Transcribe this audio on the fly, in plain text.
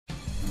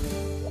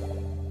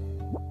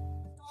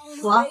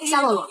我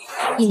夏洛洛，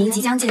一名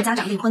即将见家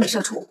长订婚的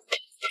社畜。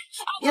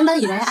原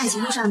本以为爱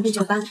情路上日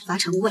久般乏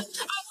成无味，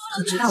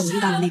可直到我遇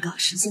到了那个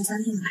时限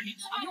3天的男人。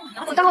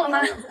我到了吗？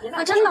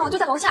啊，真的，我就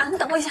在楼下，你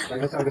等我一下。下一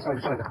个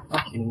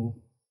啊！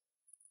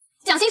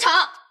蒋新成，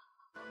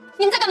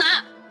你们在干嘛？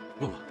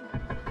洛洛，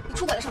你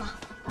出轨了是吗？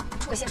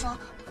出轨先说，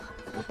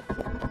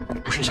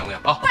不是你想的呀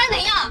啊！不然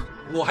怎样？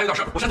我还有点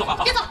事，我先走了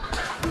啊！别走，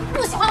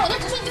不喜欢我就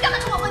直说，你就干嘛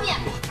冲我婚变？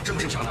真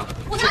不是你想的。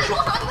我哪里不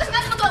好？你为什么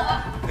要这么对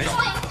我？没有。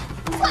说呀，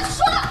快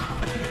说了！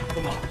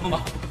梦萌，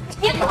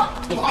别走，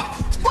我啊！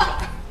过来！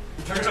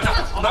全身上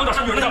下，哪有点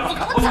像女人的样子？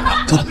我怎么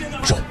了？走了，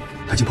是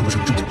他已经跑到手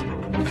里这么久了。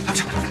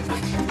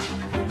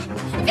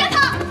你别跑！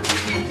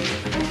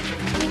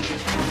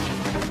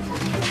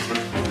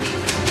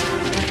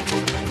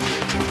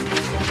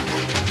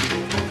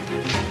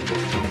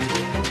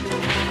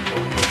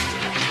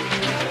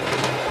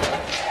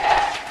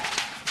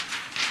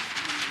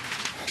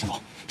沈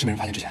总，真没人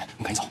发现之前，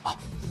我们赶紧走啊！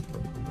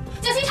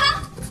蒋新成，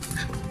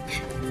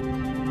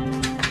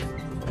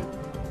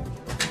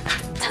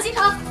蒋新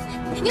成，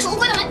你属乌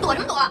龟的吗？你躲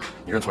什么躲？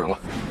你认错人了。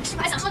是不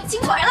是还想说你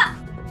亲错人了？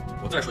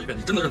我再说一遍，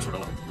你真的认错人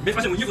了。你没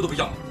发现我衣服都不一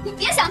样吗？你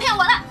别想骗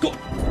我了！够。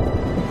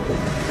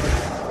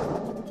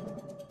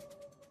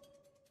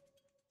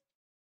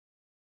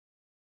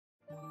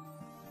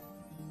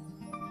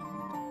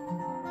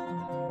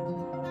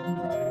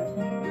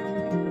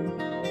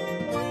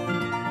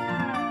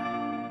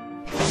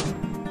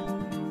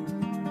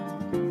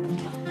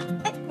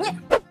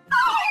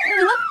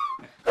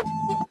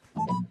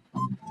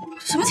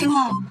什么情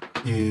况？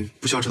你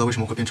不需要知道为什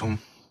么会变成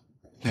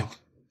那样，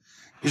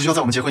你只需要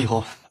在我们结婚以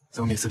后，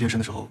在我每次变身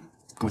的时候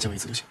跟我见过一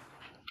次就行。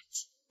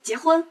结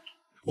婚？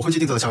我婚期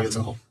定在了下个月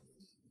3号，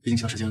毕竟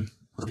其他时间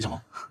我都比较忙。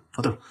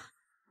哦，对了，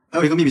还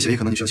有一个秘密协议，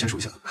可能你需要签署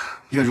一下，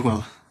因为如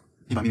果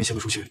你把秘密泄露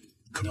出去，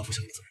可能要负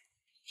相应的责任。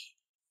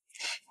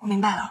我明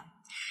白了，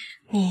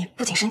你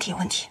不仅身体有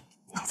问题，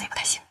脑子也不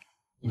太行。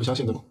你不相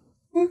信对吗？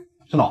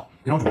沈总，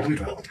你让主播出去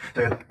转悠。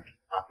对的。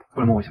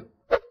过来摸我一下。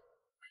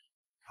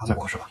他再不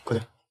合适吧？快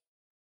点。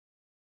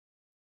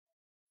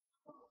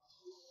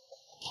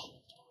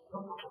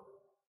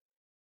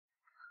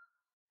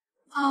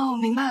哦，我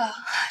明白了，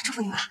祝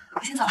福你们，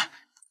我先走了。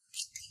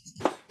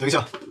等一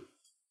下。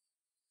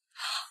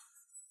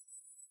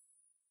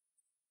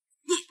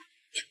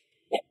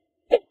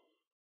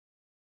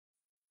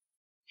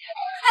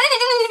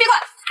你别管！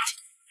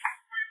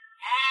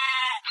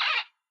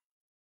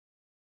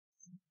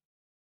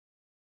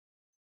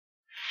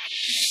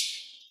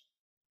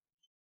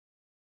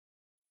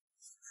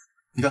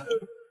你看，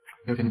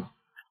没有骗你吧？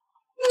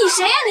你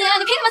谁呀你？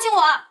你凭什么亲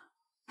我？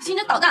你今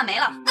天倒大霉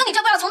了，跟你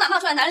这不知道从哪冒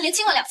出来的男人连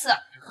亲了2次。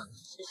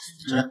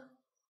谁？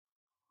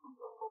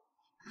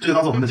这就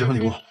当做我们的结婚礼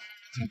物。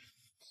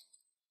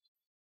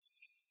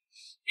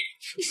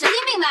你神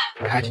经病吧？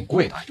这还挺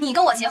贵的。你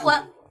跟我结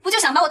婚，不就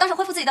想把我当成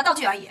恢复自己的道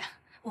具而已？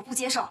我不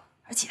接受，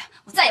而且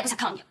我再也不想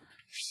看到你了。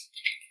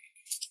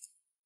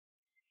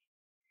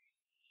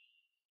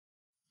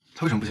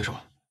他为什么不接受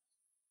啊？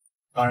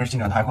当然是进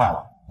展太快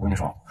了。我跟你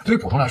说，对于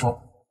普通来说，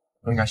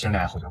都应该先恋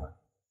爱后结婚。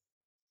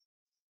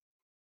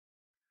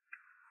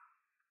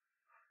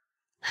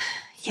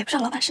也不知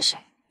道老板是谁，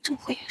这么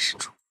慧眼识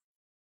珠。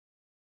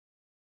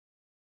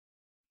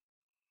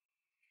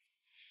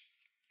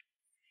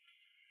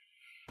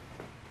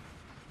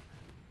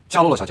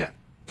夏洛洛小姐，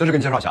在这给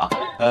你介绍一下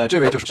啊，这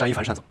位就是单一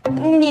凡单总。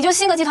你就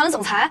新格集团的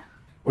总裁？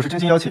我是真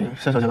心邀请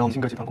夏小姐来我们金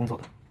格集团工作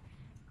的。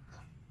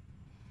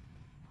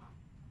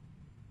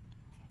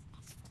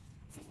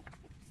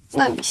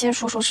那你先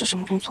说说是什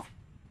么工作？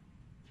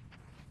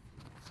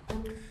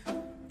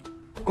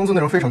工作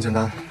内容非常简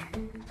单，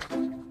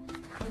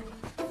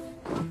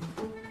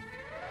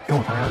跟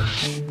我谈恋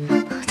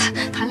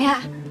爱。谈恋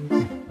爱？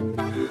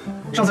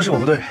上次是我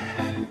不对，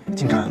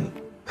进展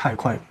太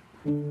快了，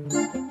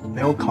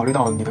没有考虑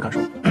到你的感受，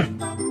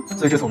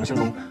所以这次我们先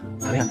从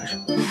谈恋爱开始。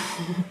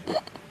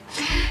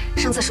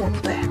上次是我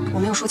不对，我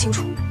没有说清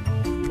楚。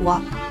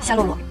我夏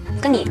洛洛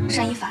跟你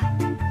单一凡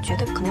绝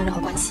对不可能有任何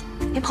关系，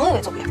连朋友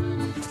也做不了。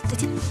再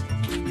见。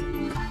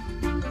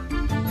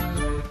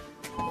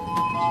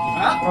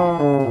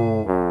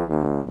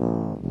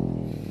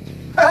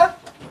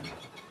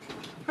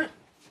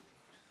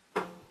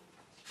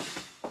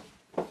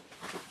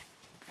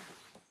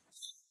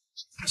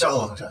夏洛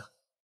洛同学，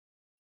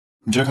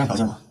你直接开条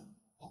件吧，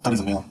到底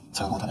怎么样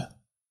才能跟我谈恋爱？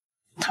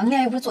谈恋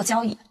爱又不是做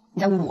交易，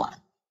你在侮辱我啊？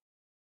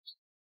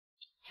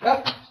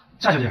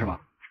夏小姐是吧？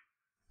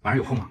晚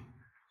上有空吗？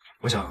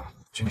我想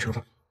请你吃个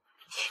饭。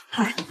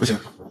来，不行，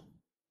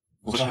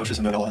我和他还有事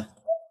情没有聊完。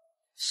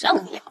谁让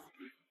跟你聊？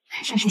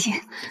山神仙，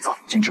走，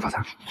请你吃法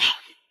餐。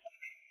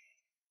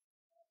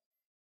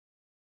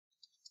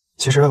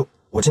其实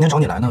我今天找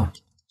你来呢，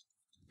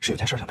是有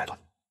件事想拜托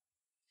你。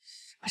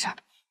什么事儿？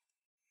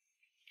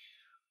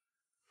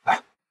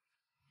来，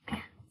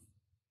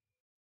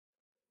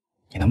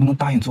你能不能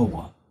答应做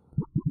我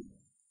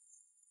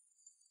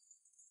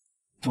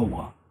什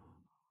么？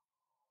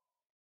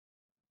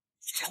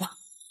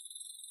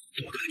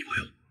做我哥的女朋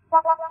友。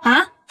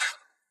啊？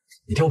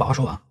你听我把话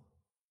说完。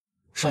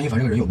单一凡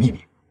这个人有秘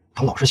密，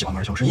他老是喜欢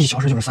玩消失，一消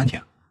失就是3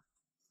天。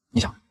你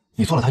想，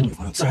你做了他女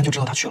朋友，自然就知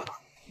道他去了哪儿，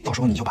到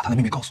时候你就把他的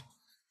秘密告诉我。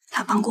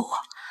他帮过我，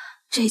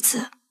这一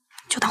次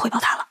就当回报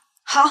他了。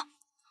好，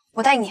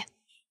我答应你。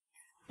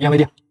一言为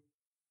定。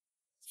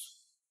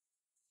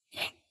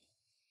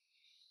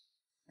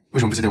为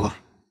什么不接电话？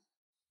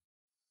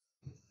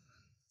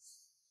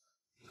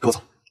跟我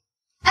走。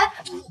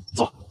哎，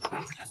走。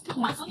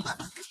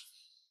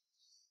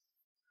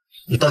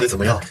你到底怎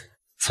么样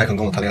才肯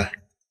跟我谈恋爱？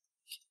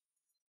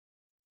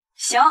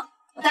行，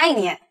我答应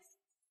你。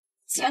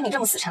既然你这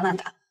么死缠烂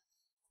打，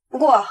不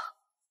过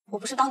我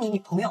不是当你女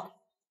朋友，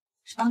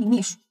是当你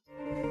秘书。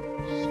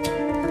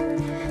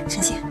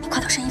晨曦，你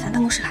快到申一凡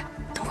办公室来，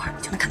等会儿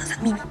你就能看到他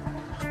的秘密。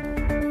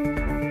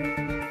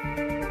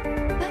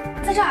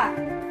哎，在这儿。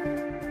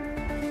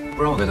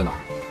不然我该在哪儿？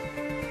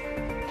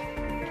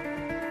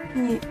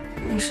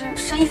你是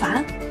申一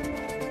凡？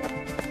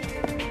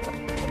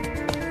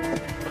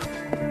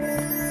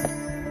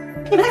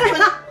你们在干什么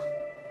呢？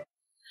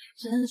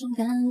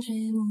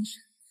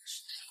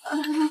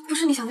不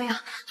是你想的呀。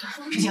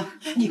石青，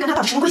你跟他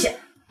到底什么关系？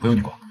不用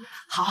你管。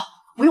好，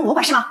不用我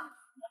管是吗？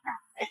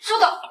收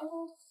走。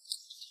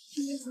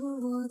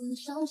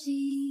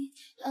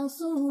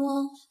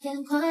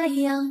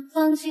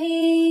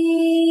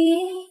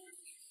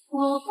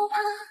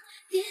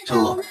小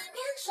罗，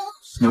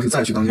你要是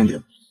再去当间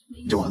谍，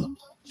你就完了。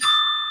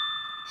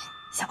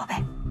小宝贝，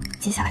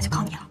接下来就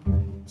靠你了，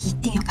一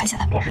定要拍下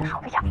他变身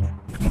后的样子。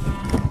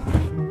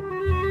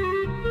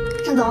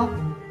郑总，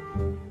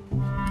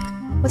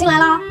我进来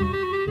啦。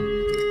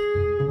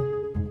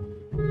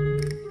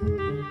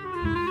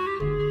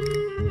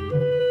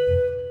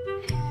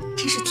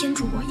真是天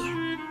助我也！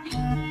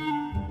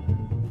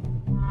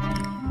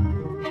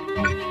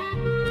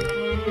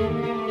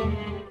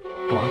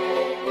干嘛？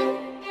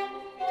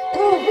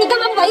你干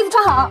嘛不把衣服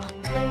穿好？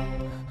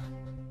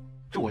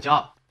这我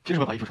家，凭什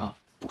么把衣服穿好？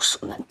不是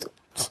难得。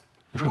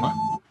你说什么？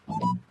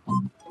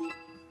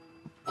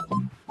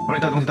我让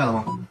你带东西带了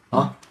吗？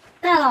啊？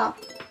带了。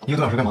1个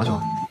多小时干嘛去了？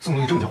送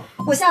东西这么久？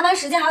我下班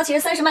时间还要骑着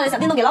30迈的小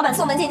电动给老板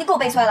送文件，已经够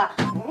悲催了。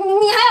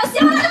你还要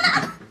瞎呢？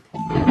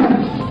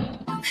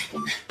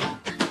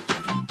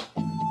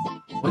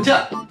文件。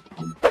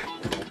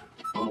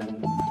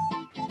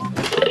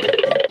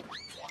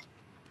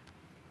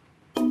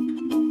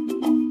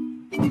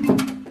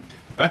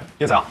哎，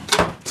叶子啊，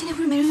今天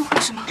不是没人用会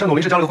是吗？单总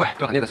临时加了个会，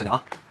不要喊叶子参加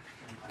啊。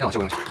电脑修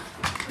不用去？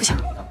不行，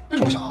为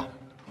什么不行啊？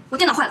我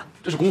电脑坏了。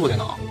这是工作电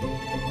脑。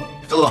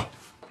小左，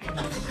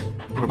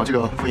一会儿把这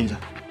个复印一下。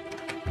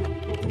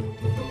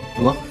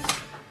怎么了？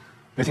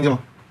没听见吗？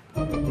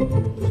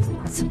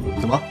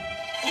怎么了？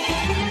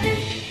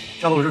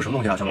下楼了，这是什么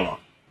东西啊？下楼了？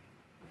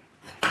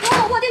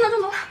我电脑中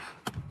毒了。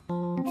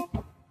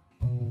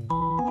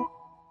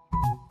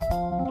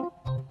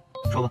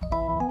说吧，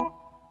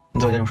你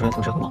在我家用实验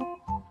测试了吗？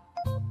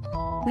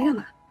没干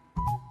嘛。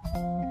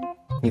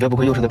你该不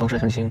会又是在帮单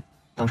向星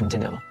当什么间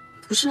谍吧？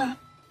不是啊。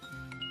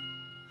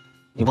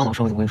你忘了我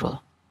上回怎么跟你说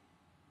的？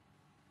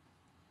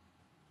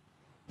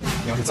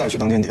你要是再去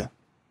当间谍，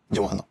你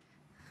就完了。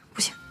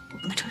不行，我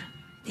不能承认，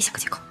得想个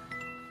借口。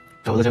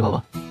找个借口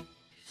吧。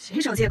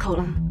谁找借口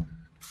了？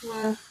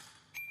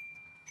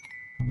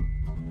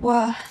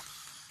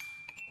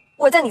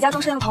我在你家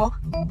装摄像头，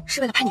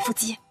是为了拍你腹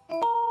肌。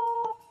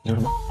你说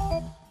什么？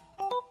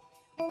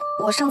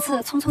我上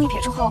次匆匆一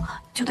瞥之后，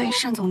就对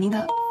单总您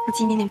的腹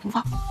肌念念不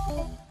忘。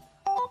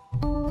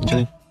你确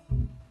定？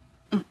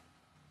嗯。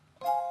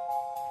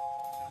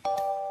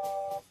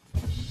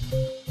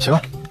行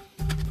啊，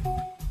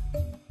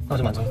那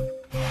就满足你。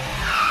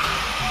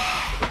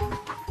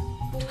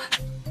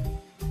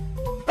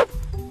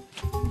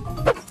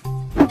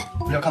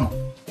不是要看吗？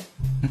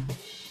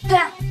对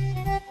啊。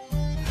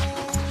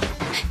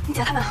你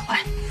夹他们，我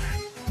来。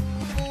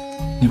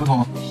你不脱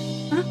吗？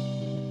嗯。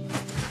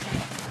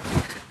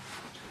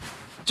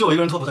就我一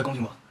个人脱不太公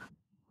平吧？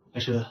还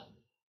是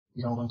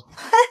你让我帮你脱？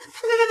哎，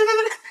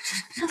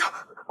别，单总，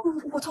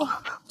我错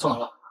了。错哪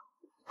了？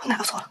我哪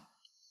个错了？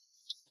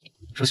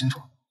说清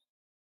楚。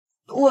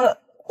我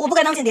不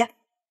该当间谍。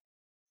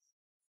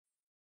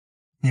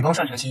你帮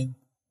单晨曦，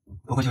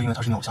不会就因为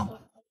他是你偶像吧？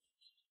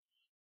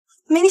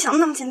没你想的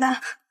那么简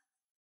单。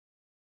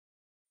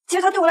其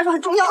实他对我来说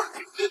很重要。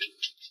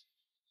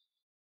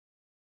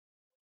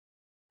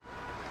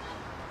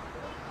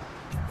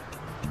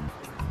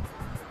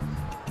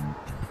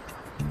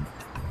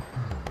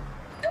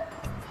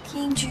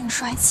英俊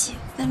帅气，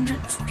温润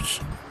馥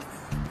郁，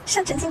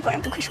单晨曦果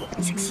然不愧是我的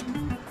理想型，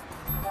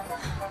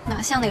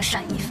哪像那个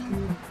单一凡，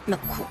冷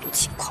酷无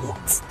情，狂妄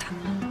自大，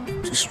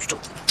真是宇宙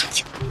第一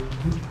渣男。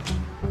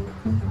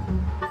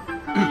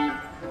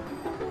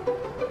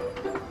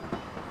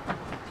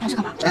你来这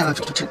干嘛？哎呀，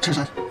衬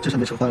衫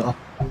被扯坏了啊！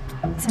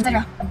怎么在这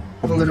儿？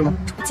我放在这吗？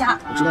我家。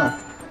我知道。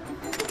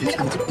别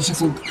心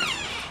粗。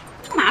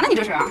干嘛呢？你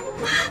这是？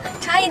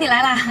差异你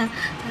来啦！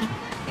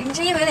你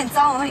这衣服有点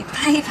脏，我帮你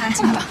拍一拍。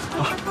进来吧。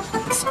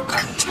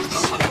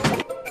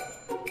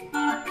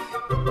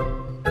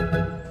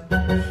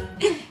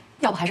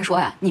要不还是说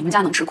呀，你们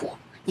家能吃苦？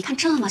你看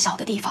这么小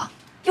的地方，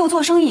又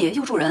做生意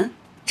又助人，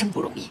真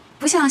不容易。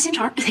不像新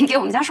城给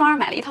我们家双儿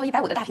买了一套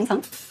150的大平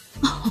层。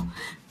哦，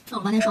那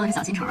我半天说的是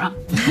小新城啊。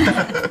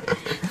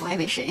我还以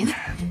为谁呢？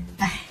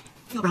哎，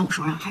要不然我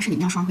说啊，还是你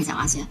们家双儿会捡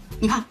垃圾。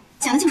你看，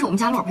捡的竟是我们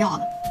家乐不要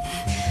的。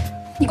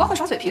你光会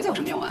耍嘴皮子有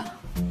什么用啊？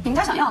你们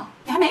家想要，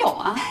你还没有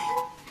啊？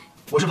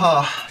我是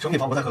怕整体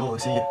房不太合我的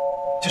心意。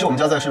其实我们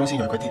家在市中心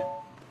有一块地，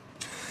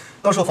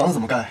到时候房子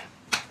怎么盖，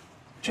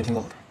全听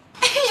我的。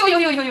哎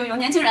呦，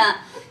年轻人，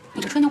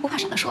你这吹牛不怕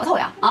省的舌头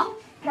呀？啊！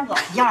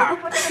燕儿，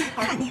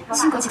看你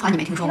新格集团你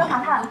没听说过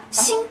吗？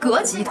新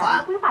格集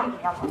团，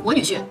我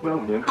女婿，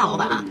大老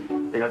板啊。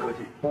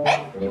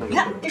哎，你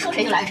看这说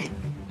谁就来谁。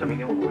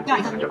燕儿，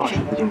你看这谁？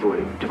已经作为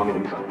这方面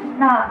的预算。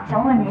那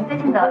想问您最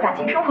近的感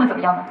情生活怎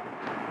么样呢？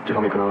这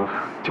方面可能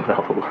就不太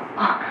好透露。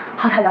啊，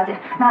好的，了解。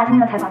那今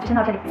天的采访就先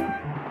到这里。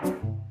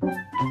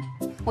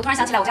我突然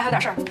想起来，我家还有点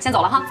事儿，先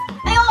走了哈。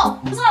哎呦，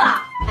不错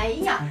了。哎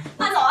呀，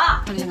慢走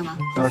啊。这就先干嘛？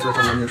当然是在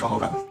专门给你刷好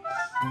感。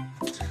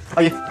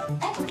阿姨，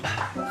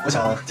我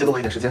想借多我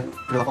一点时间，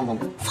不知道方不方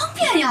便？方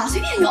便呀，随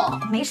便用。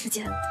没时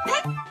间。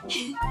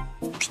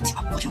我跟你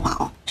讲，我句话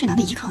啊，这男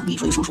的一看我跟你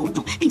说就双手稳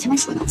重，跟你前面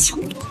说的强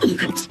你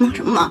看骂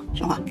什么骂？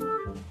听话，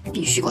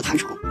必须给我探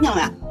手，听到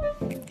没？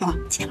听话，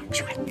今天晚上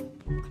学会。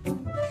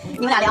你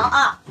们俩聊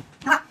啊，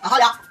啊，好好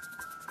聊。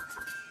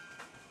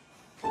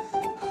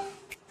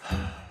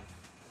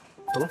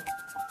走了。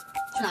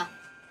去哪？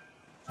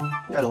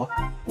盖楼啊。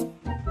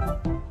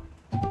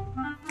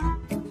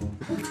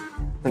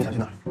那你想去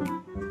哪儿？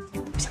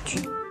不想去。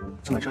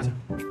去买车去。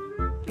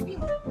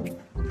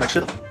买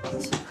吃的，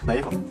买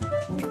衣服。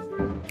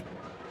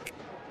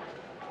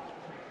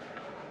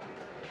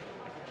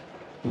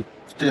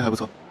这件还不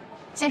错。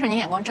先生，您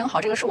眼光真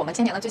好，这个是我们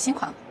今年的最新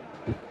款。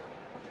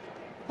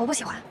我不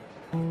喜欢。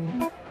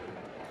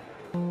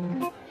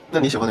那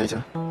你喜欢哪一件？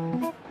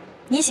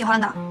你喜欢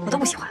的我都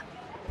不喜欢。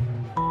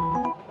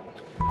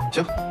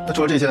行，那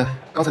除了这件，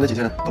刚才那几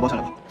件都包下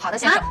来吧。好的，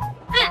先生。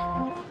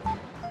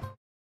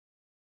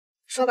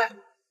说吧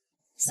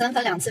，3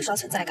番2次刷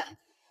存在感，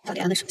到底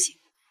安的什么心？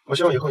我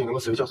希望以后你能够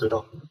随叫随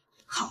到。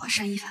好啊，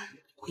单一凡，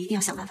我一定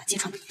要想办法揭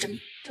穿你的真名。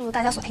正如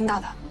大家所听到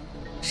的，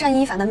单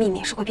一凡的秘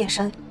密是会变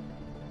身。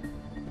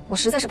我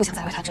实在是不想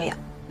再为他这样，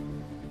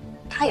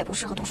他也不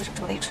适合董事长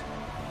这个位置，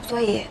所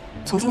以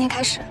从今天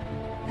开始，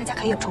大家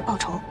可以有仇报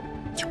仇，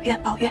有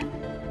怨报怨。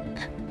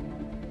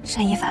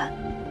单一凡，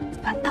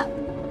完蛋！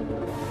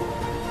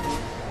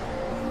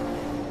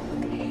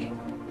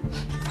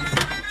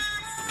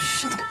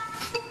是的。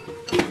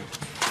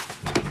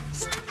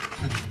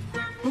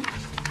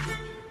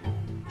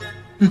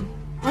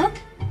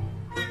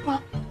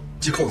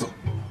系扣子。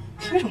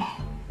为什么？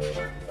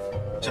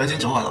小艾今天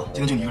脚晚了，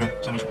今天就你一个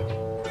人，下面数。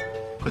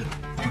快点，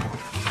马上开会。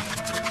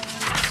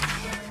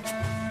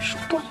手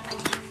断了吧你？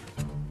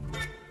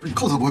不是你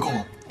扣子都不会扣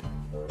吗？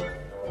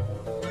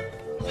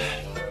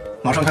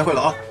马上开会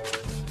了啊！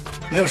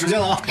没有时间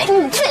了啊！哎，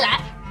你自己来。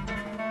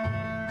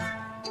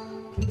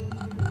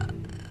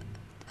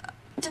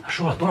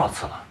说了多少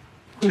次了？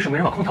为什么没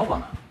人把空调关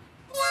了？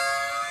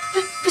不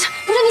是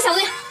你小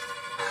子！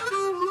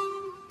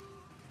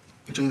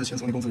你挣的钱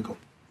从你工资里扣。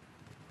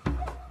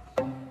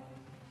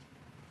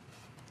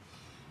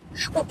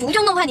我不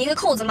就弄坏你一个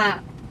扣子吗？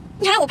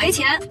你还要我赔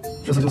钱？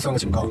这次就算个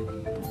警告，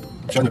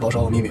只要你保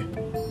守我秘密，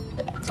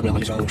咱们两个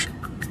一直安无事。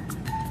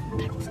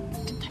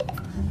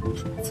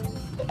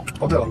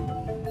哦，对了，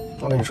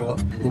忘跟你说，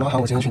你妈喊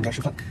我今天去你家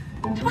吃饭。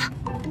什么？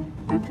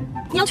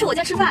你要去我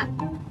家吃饭？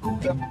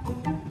对啊。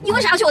你为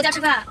啥要去我家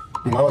吃饭？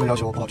你妈妈的要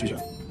求我不好拒绝。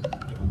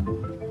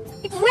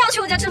你不要去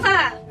我家吃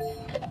饭。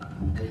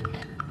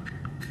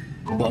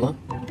晚了，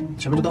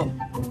前面就到了。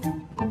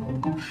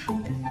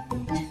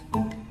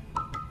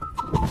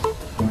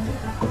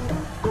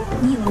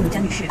你以为我们家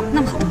女婿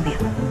那么好蒙蔽啊？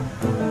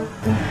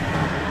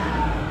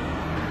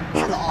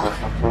单总，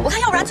我看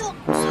要不然就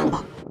算了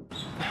吧。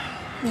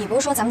你不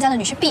是说咱们家的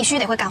女婿必须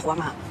得会干活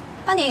吗？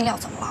搬点饮料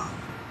怎么了？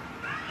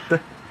对，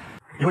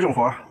以后这种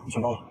活你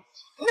全包了。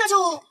那就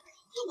要吧。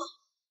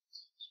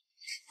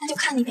那就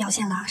看你表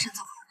现了，单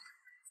总。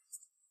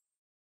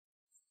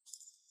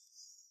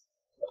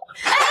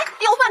哎，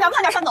要慢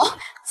点，单总，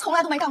从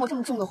来都没干过这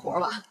么重的活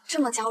吧？这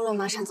么娇弱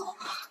吗，单总？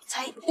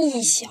才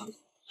1小。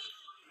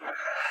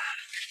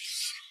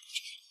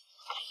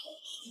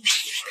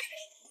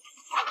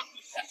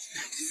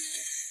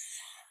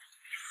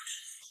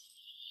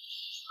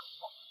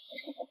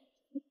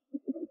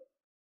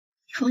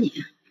说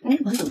你，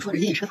我怎么说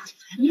人家也是大总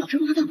裁，你老知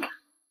道他干嘛？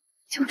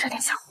就这点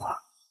小活，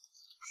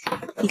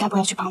你该不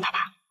会去帮他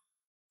吧？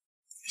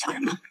想什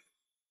么？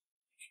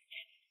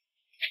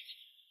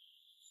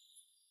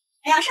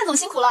哎呀，单总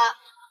辛苦了。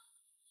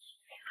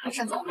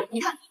单总，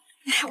你看，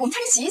我们家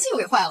这洗衣机又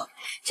给坏了，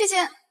这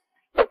件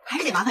还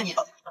是得麻烦你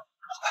了。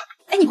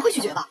哎，你不会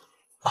拒绝吧？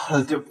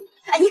就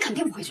哎，你肯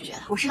定不会拒绝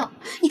的，我知道。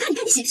你看，你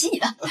洗你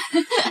的，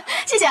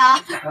谢谢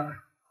啊。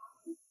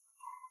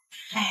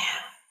哎呀，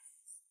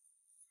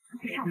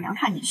这丈母娘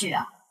看女婿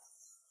啊，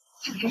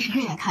这真是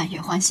越看越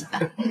欢喜的。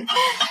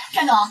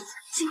单总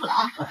辛苦了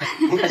啊！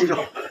您开心就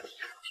好。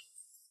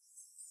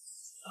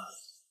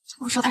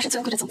我说他是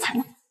尊贵的总裁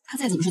呢，他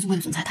再怎么是中国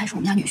的总裁，他也是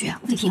我们家女婿啊，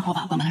我得提前好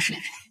把关，把他失联。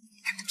真漂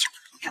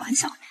亮，开玩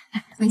笑。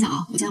哎，我跟你讲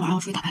啊，我今天晚上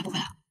要出去打牌不回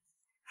来了。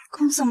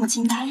恭送我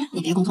金大人，你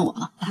别恭送我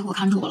了，把他给我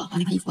看住了，把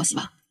那套衣服给我洗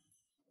吧。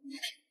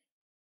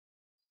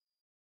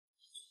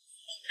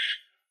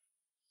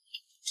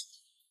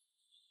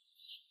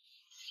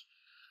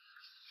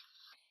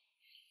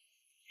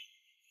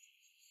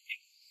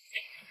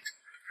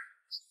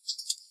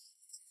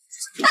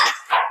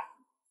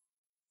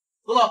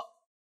罗罗，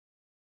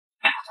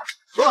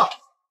罗罗，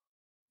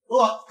罗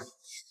罗，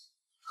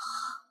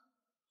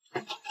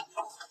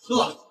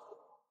罗罗。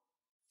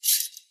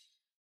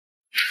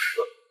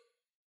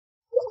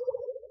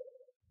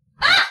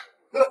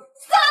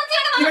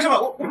 你干什么？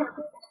我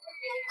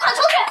快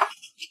出去！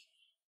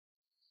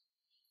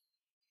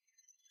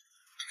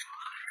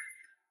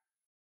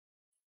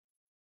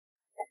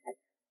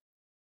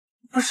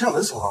不是谁让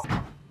门锁了？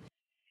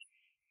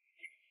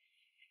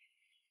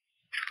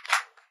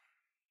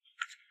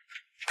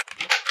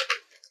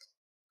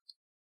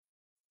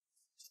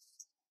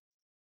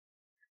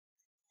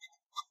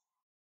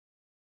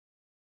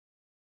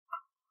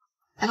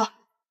来了。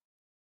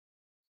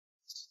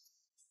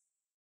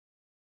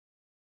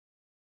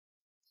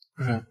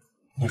 不是，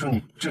你说你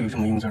至于这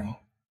么用劲吗？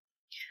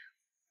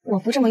我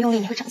不这么用力，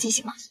你会长记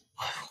性吗？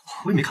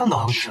我也没看到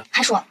啊，问题是。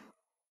还说，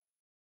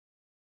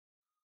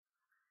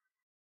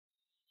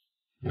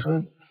你说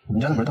你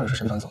们家的门到底是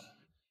谁反锁的？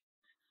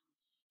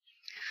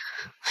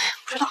哎呀，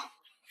不知道，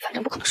反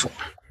正不可能是我。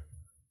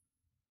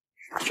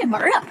这门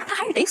啊，它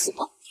还是得锁。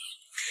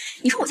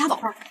你说我家宝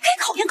贝儿该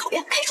考验考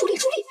验，该出力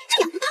出力，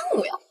这样不耽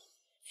误呀！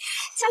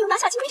加油拿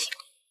下金龟婿！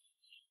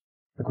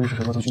这龟是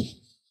谁恶作剧？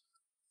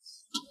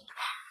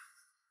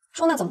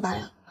 说那怎么办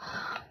呀？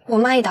我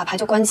妈一打牌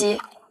就关机，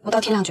我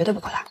到天亮绝对不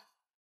回来。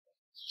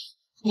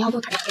你要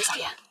不打电话给小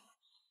严？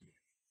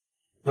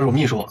那是我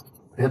秘书，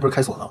人家不是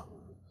开锁的。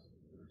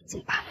怎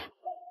么办？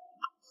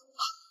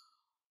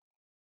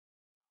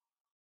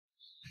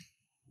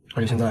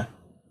而且现在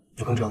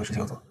有更重要的事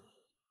情要做。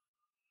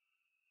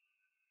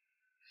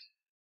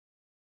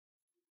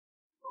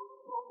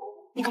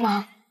你干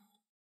嘛？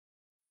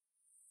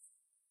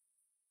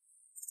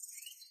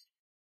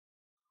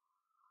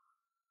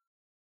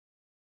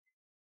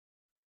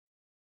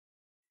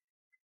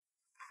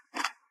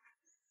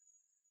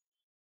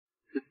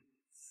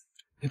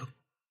 别动！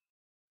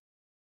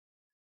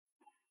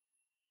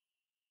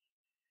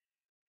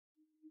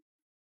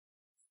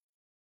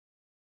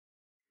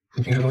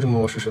你平时都这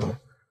么老实实的吗？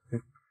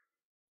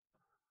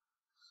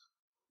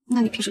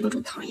那你平时都这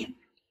么讨人厌？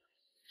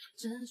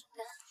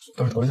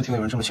倒是头一次听到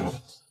有人这么形容。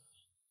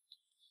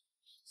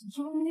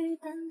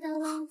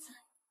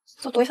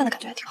做多一份的感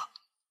觉还挺好。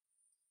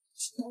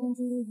你干嘛？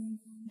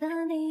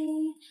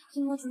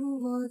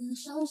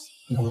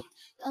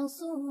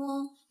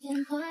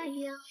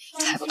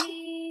猜不透。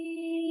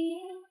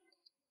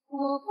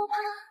我不怕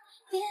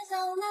跌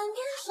倒难免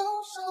受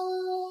伤，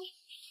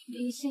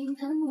你心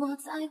疼我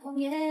在旷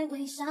野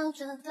微笑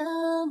着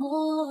的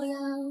模样。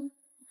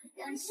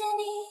感谢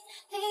你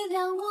体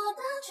谅我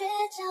的倔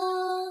强，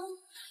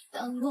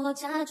当我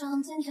假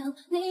装坚强，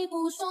你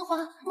不说话，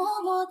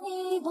默默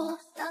替我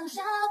挡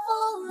下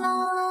风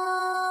浪。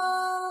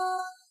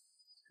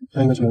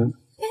那应该觉得。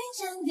 遇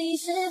见你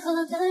是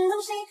何等荣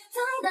幸，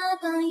在那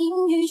段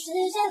阴雨世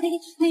界里，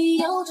你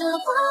有着宽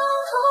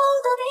厚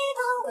的臂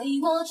膀，为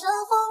我遮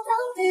风挡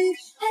雨，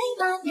陪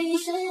伴你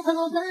是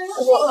何等荣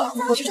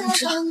幸，在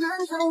这段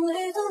漫长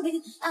旅途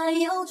里，爱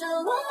有着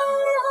温柔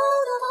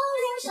的光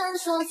影闪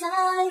烁在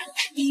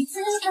彼此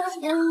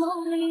的眼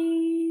眸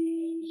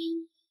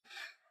里。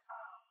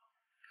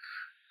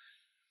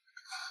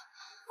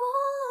我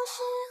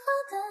是何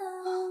等？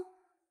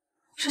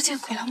是见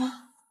鬼了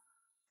吗？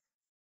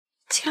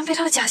 竟然被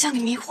他的假象给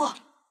迷惑，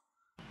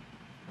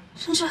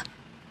甚至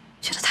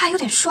觉得他还有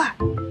点帅。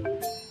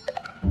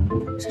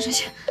沈晨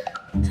曦，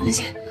沈晨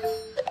曦，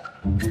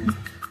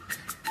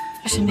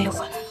这沈妹又回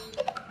来了。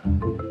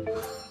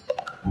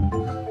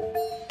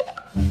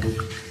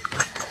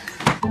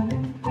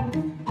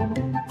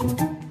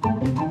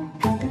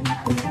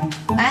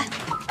来，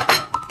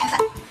开饭。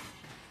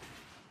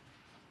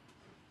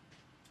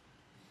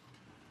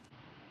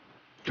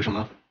这什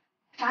么？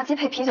炸鸡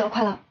配啤酒的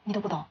快乐，你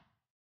都不懂。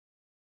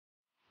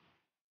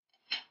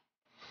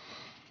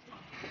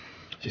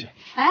 谢谢。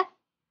哎，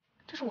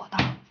这是我的。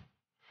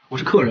我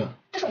是客人。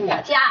这是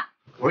我家。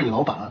我是你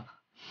老板。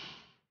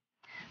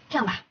这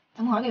样吧，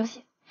咱们玩个游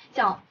戏，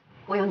叫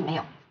我有你没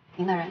有，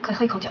赢的人可以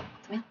喝一口酒，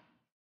怎么样？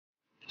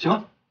行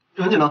啊，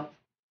这很简单。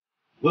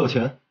我有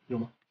钱，有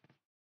吗？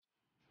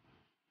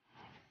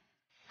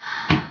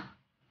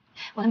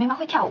我的眉毛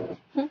会跳舞。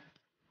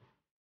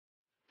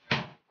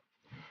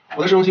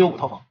我在市中心有5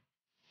套房。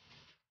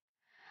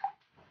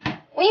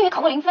我英语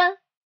考过0分。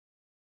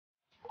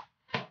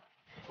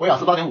 我雅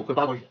思8.5，会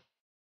8国语言。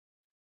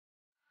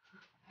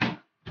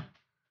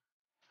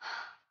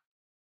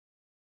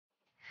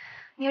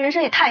你人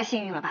生也太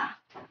幸运了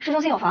吧！市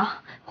中心有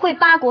房，会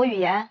8国语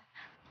言，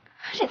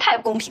这也太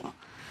不公平了。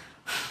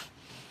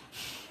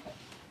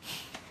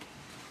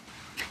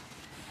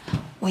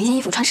我一件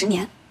衣服穿10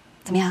年，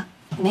怎么样？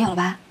没有了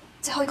吧？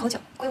最后一口酒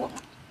归我了。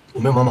我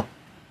没有妈妈。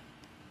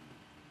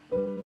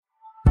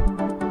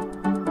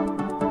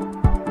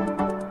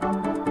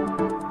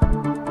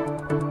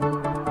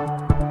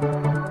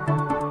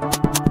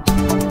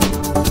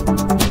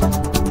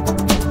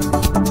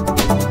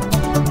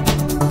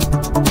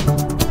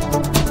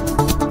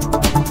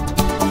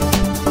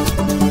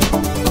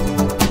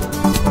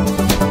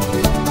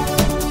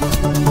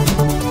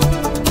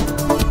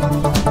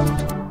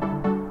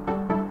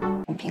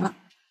我们平了。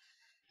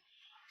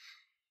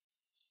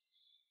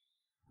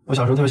我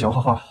小时候特别喜欢画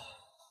画，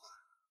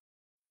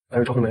但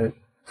是周慧梅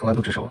从来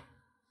不支持我。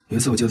有一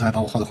次我记得她还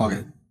把我画的画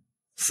给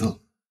撕了。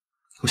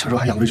我小时候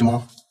还养过一只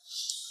猫，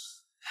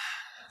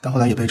但后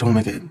来也被周慧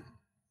梅给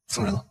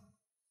送人了。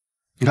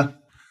你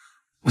看，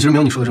我其实没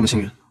有你说的这么幸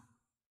运。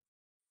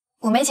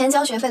我没钱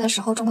交学费的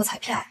时候中过彩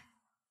票，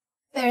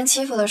被人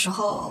欺负的时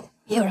候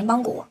也有人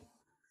帮过我。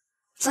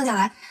算下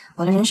来，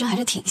我的人生还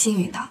是挺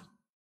幸运的。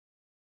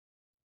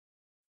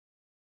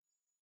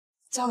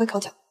最后一口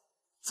酒，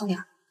送你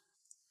了。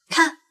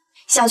看，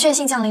小确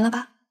幸降临了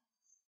吧？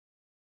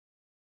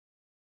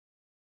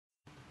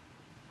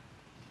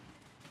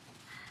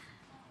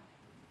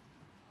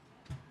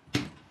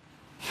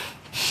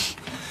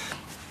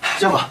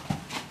这样吧，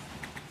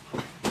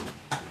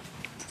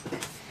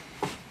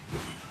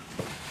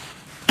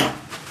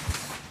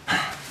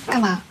干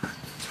嘛？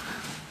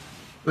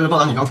为了报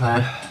答你刚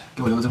才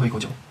给我留的最后一口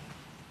酒，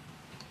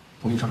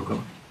我给你唱首歌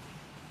吧。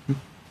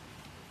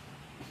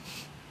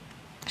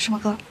什么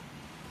歌？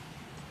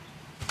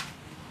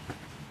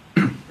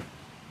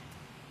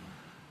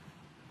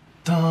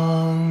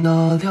当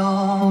那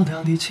嘹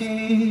亮的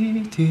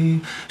汽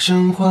笛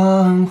声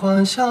缓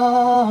缓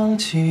响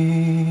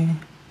起，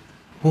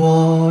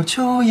我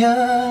就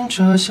沿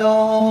着小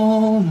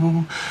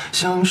路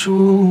向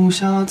树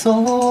下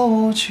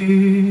走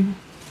去。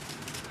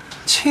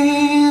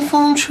清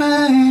风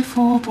吹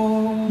拂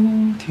不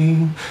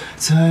停，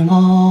在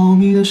茂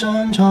密的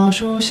山楂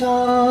树下。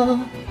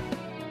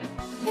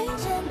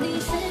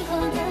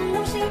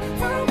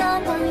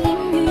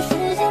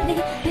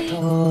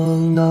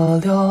当那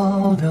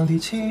嘹亮的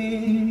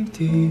汽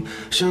笛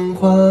声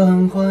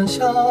缓缓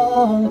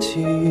响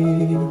起，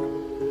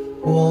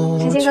我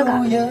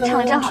就沿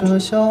着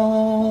小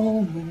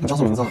路。你叫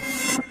错名字了，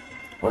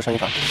我是单一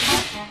凡。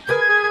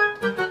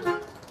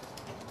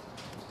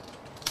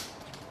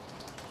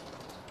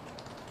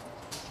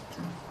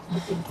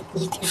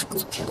一定是个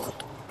昨天喝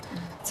多，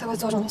才会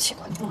做这种奇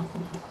怪的梦。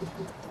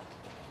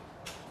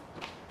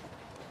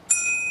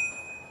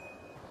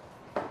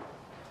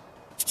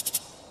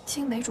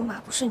青梅竹马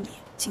不是你，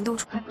情窦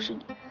初开不是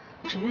你，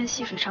只愿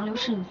细水长流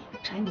是你，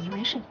柴米油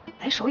盐是你，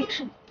来手也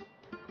是你。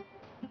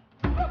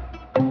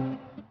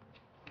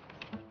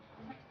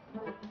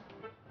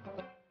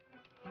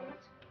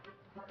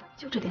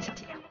就这点小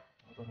伎俩。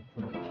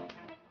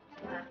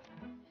妈，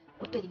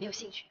我对你没有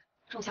兴趣，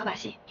这种小把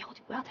戏以后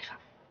就不要再耍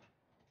了。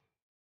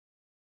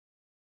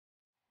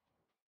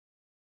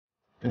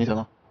这你写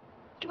的？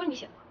这不是你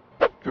写的吗？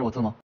这是我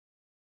字吗？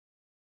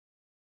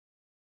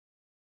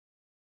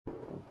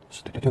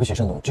对不起，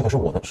沈总，这个是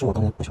我的，是我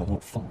刚才不小心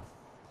放了。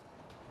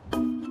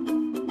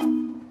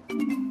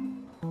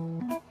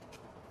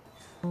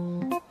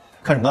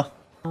看什么呢？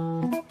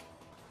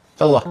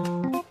下路吧，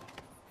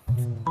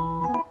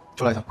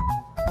出来一下。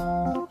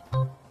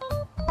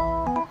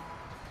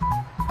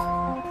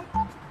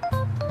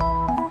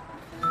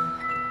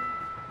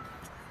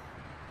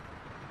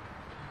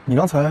你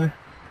刚才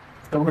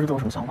该不会是对我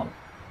什么想法吧？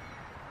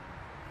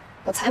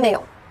我才没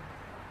有。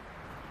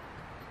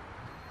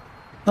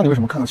那你为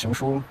什么看到情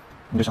书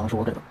你就想的是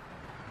我给的？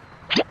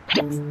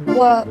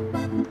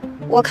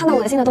我看到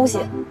恶心的东西，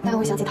当然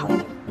会想起讨厌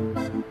的人。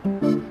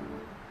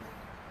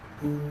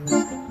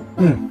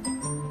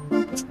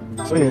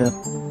所以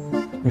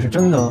你是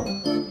真的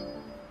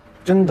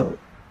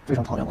非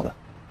常讨厌我的？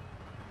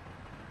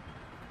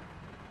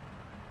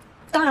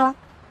当然了。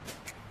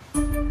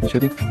你确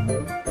定？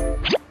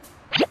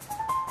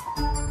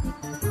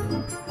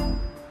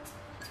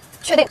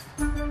确定。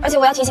而且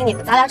我要提醒你，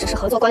咱俩只是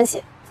合作关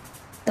系。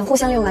等互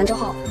相利用完之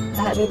后，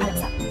咱俩就一拍两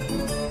散。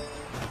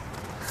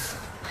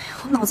哎呀，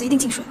我脑子一定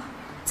进水了，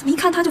怎么一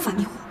看他就犯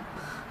迷糊？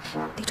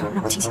得找人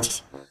让我清醒清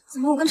醒。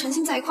怎么我跟陈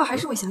星在一块还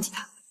是会想起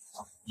他？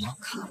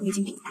看来我已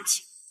经病入骨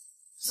气。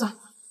算了，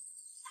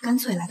干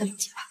脆来个了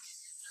结吧。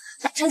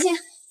陈星，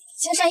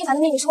其实单一凡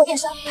的秘密是会变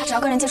身，他只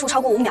要跟人接触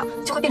超过5秒，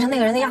就会变成那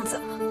个人的样子。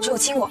只有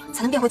亲我，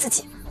才能变回自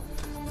己。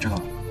知道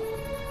了。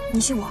你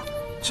信我？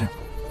信。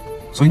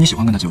所以你喜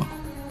欢跟他接吻吗？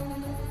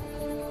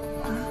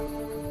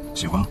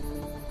喜欢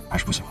还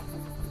是不喜欢？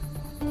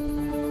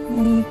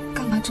你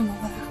干嘛这么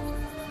问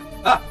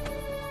啊？哎，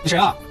你谁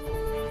啊？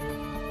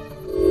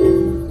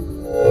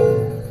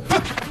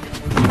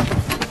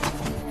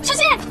陈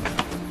星，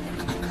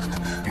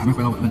你还没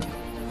回答我的问题。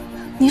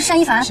你是单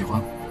一凡？喜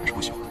欢还是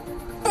不喜欢？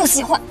不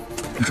喜欢。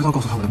你知道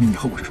告诉他我的秘密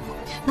后果是什么吗？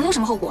能有什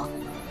么后果？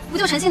不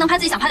就陈星能拍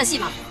自己想拍的戏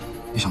吗？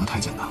你想的太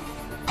简单了，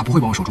他不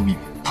会帮我守住秘密，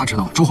他知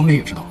道，周恒磊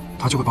也知道，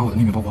他就会把我的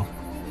秘密曝光，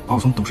把我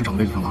从董事长的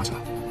位置上拉起来。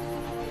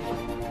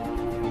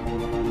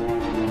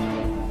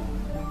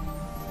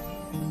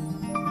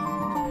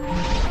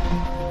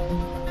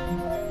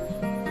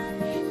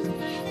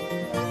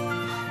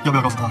要不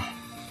要告诉他？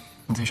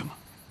你自己选吧。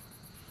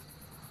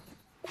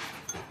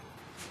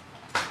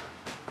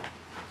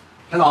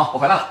田总，我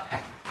回来了。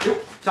哎，哟，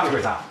夏美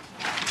贵在啊。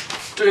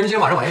这是您今天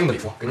晚上晚宴用的礼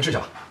服，给您试去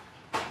了。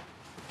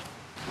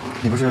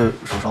你不是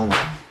手伤了吗？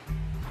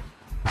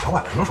脚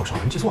崴了，什么时候受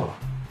伤？您记错了吧？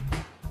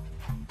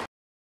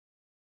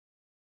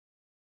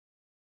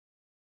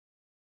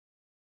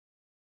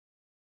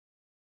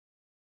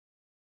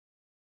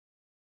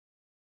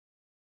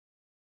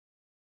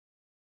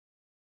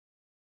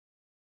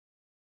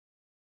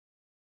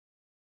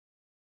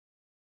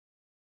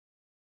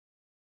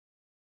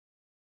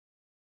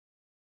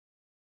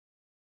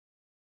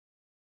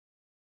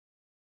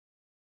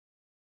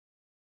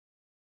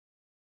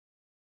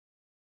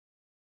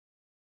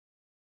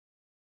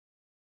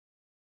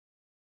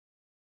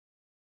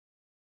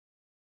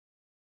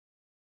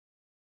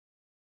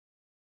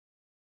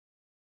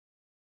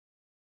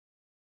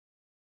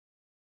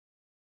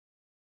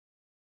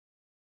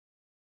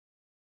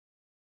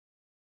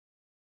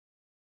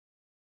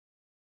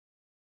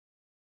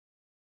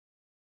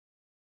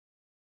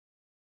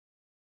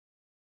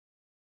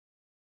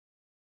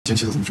减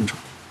气的这么正常？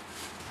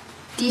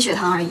低血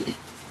糖而已。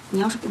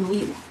你要是不奴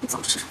役我，我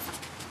早吃上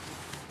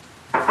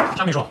饭。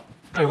张秘书，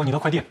这有个你的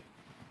快递。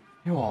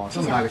哟，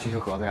这么大一个亲情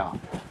盒子呀？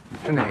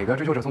是哪个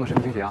追求者送的神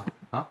秘惊喜啊？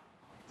啊？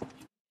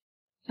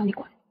让你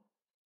管。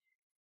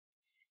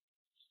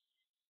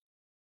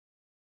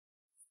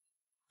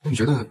你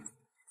觉得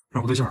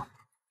这不对劲儿？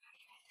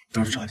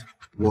当然是查一下。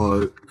我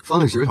翻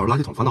了几个小时垃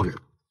圾桶，翻到这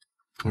个，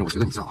但是我觉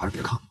得你最好还是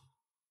别看了。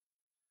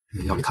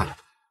要你看了，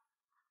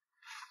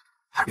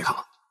还是别看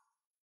了。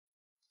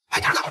哎，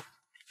你还是看了，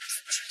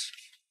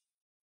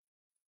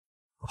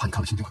我怕你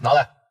看了心情很。拿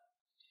来。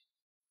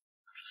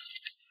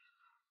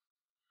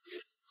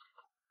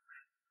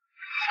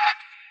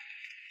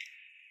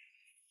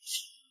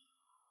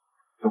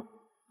哟，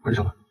关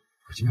上了。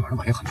今天晚上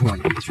晚宴很重要，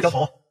你得去。小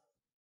头，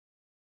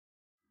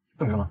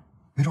怎么了？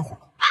没着火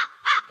吗？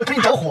我给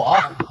你着火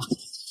啊！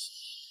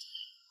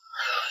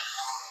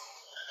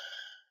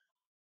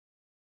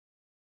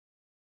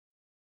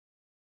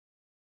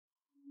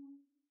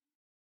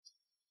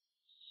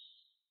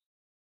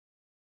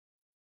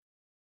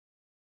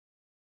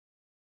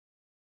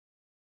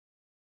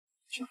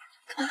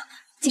干嘛？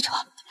记者来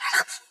了。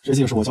这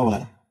信是我叫过来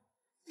的。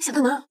你想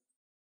干嘛？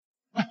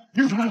哎，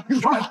女主角来了！女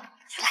主角来了！来了。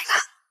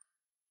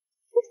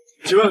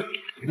请问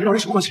你们两人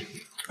什么关系？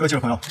各位记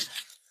者朋友，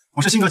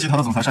我是星格集团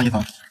的总裁单一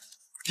凡。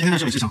今天在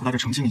这里是想和大家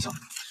澄清一下，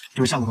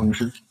这位夏总同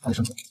学他的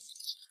身份。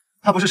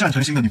她不是单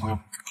晨星的女朋友。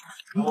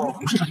哦，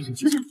不是单晨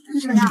星，那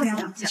是什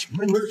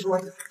么？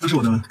这是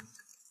我的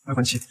未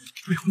婚妻。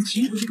未婚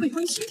妻？未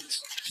婚妻？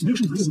没有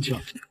什么未婚妻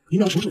啊？你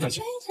们俩什么时候在一起？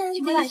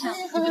去回来一下，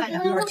去回来一下。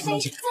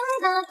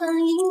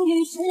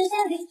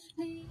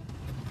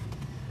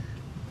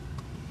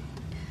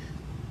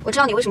我知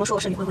道你为什么说我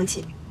是你未婚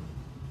妻，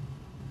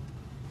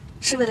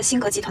是为了星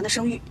格集团的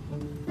声誉。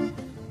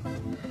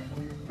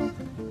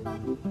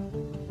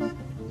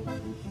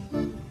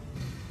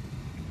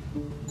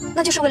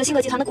那就是为了星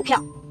格集团的股票。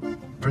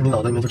不是你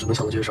脑袋里面就只能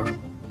想到这些事儿是吗？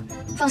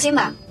放心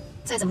吧，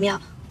再怎么样，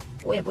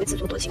我也不会自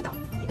作多情的，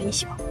因为你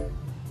喜欢我。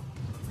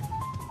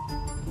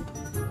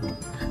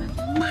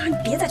妈，你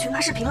别再群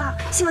发视频了，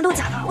新闻都是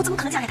假的，我怎么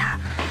可能嫁给他？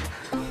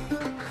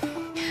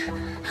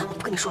我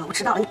不跟你说了，我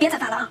知道了，你别再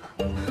发了啊！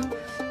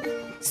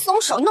松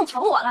手，你弄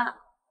疼我了。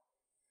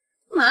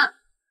干嘛？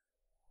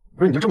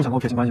不是你就这么想跟我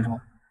撇清关系是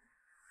吗？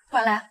不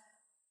然嘞？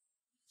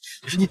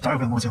你是一点儿也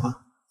不想跟我结婚？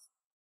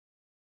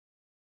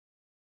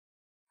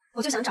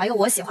我就想找一个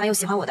我喜欢又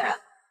喜欢我的人。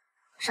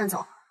单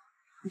总，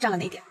你占了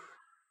哪一点？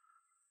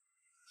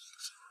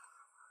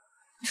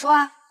你说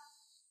啊。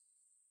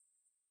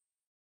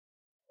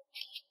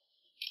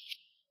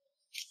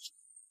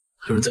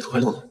有人在偷拍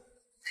漏呢。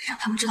让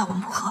他们知道我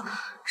们不和，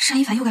单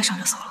一凡又该上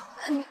热搜了。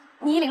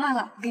你凌乱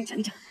了，我给你整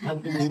一整。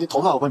你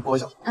头发我帮你拨一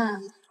下。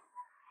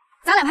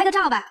咱俩拍个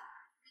照吧，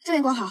这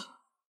边光好。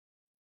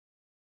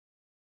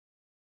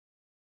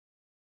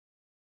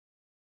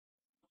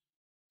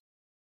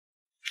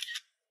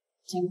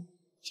行。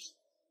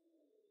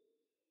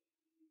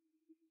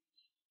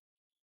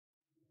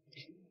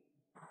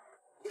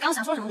你刚刚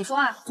想说什么？你说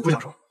啊。我不想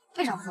说。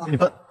为啥不说？因为你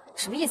笨。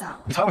什么意思啊？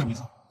你猜我什么意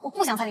思？我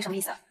不想猜你什么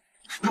意思。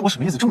不是我什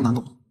么意思？这么难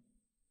懂？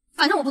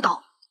反正我不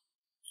懂。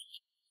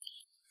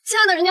亲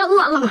爱的，人家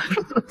饿了。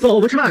走，我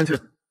们吃饭去。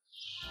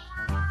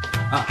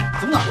啊，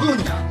怎么哪都有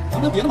你啊？能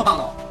不能别那么霸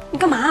道？你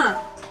干嘛？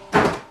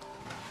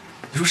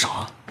你说傻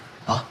啊？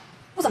啊？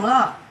我怎么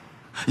了？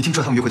一听出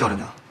来他们约会吊着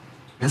你啊？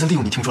人在利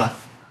用你，听不出来？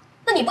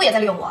那你不也在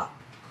利用我？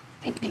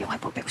被你利用还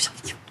不如被我小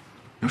弟弟。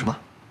有什么？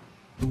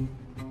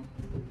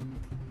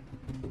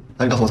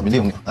来，你告诉我怎么利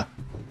用你了？来。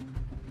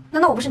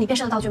难道我不是你变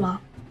身的道具吗？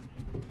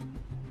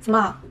怎么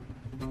了？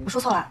我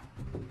说错了？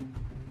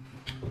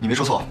你没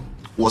说错，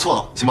我错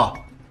了，行吧？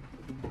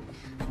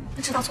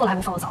那知道错了还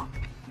不放我走？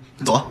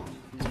你走啊，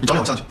你找你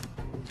偶像去，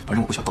反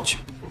正我不需要道具。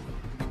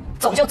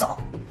走就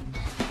走。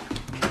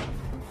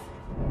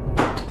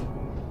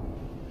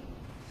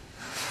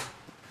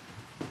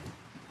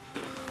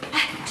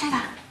哎，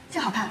这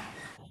个好看。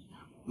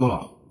洛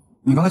洛，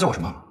你刚才叫我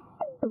什么？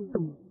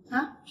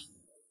啊？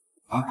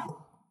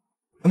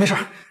没事，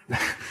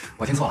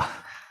我听错了。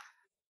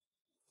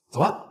走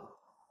吧。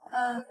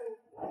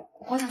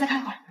我想再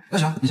看一会儿。那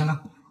行，你先看，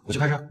我去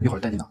开车，一会儿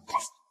带你呢。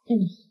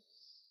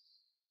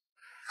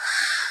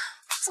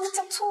怎么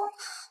讲错了？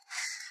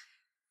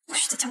不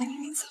许再讲那个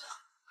名字了，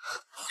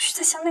不许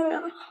再想那个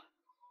人了。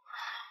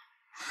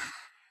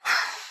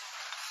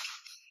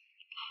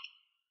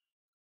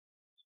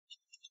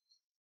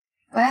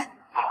喂，山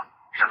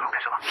总变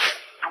身了，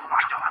中午马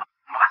上就要来了，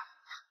怎么办？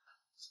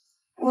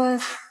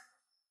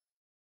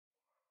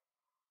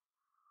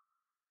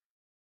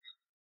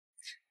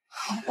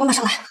我马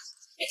上来。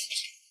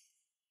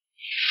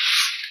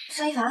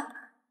单一凡，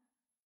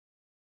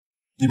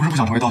你不是不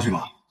想成为道具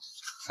吗？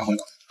还回来。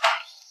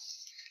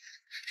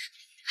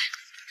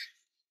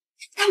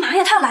干嘛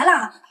呀？他要来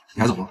了。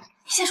你还走吗？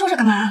你先说这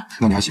干嘛？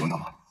那你还喜欢他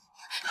吗？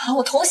好，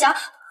我投降。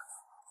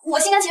我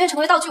心甘情愿成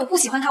为道具，我不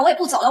喜欢他，我也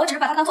不走了，我只是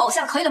把他当做偶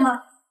像，可以了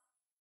吗？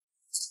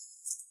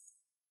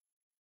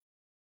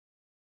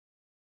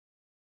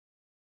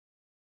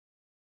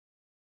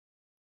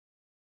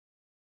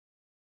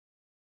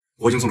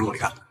我已经送出我离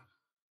开了。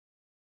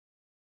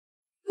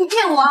你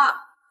骗我！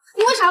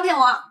你为啥要骗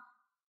我？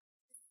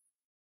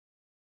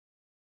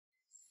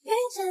遇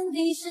见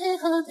你是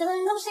何等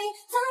荣幸，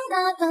在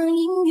那个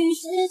阴雨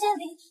世界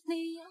里，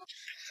你有。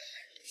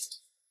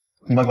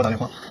你妈给我打电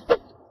话，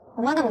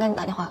我妈干嘛给你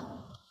打电话？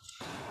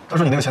她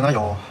说你那个前男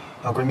友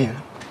还有闺蜜，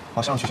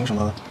好像举行什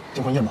么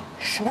订婚宴吧？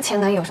什么前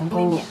男友，什么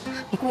闺蜜？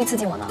你故意刺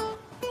激我呢？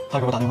她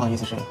给我打电话的意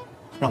思是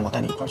让我带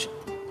你一块儿去。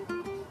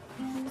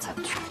我才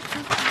不去。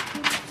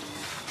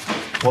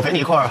我陪你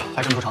一块儿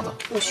还撑出场子。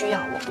不需要，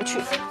我不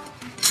去。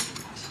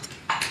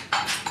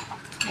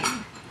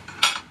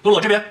洛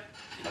洛这边。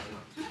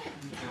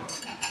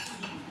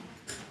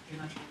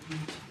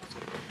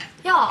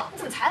哟，你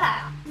怎么才来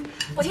啊？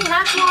我听你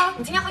妈说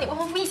你今天和你未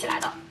婚夫一起来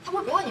的，她不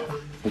会不问你了吧？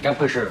你该不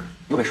会是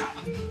又被甩了？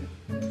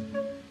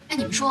哎，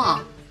你们说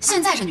啊，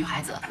现在这女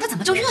孩子她怎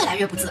么就越来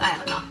越不自爱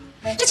了呢？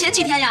这前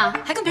几天呀，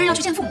还跟别人要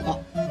去见父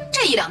母，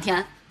这一两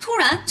天突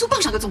然就傍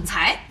上个总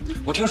裁。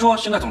我听说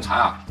现在总裁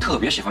啊，特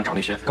别喜欢找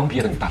那些刚毕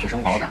业的女大学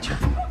生搞搞感情。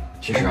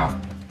其实啊，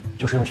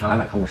就是用钱来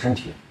买他们的身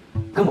体，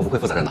根本不会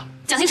负责任的。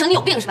蒋新成，你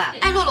有病是吧？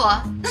哎，洛洛，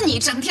那你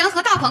整天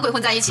和大款鬼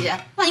混在一起，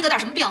万一得点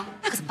什么病，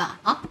那可怎么办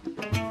啊？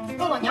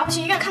洛洛，你要不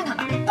去医院看看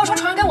吧，到时候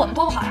传染给我们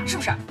多不好呀，是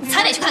不是？你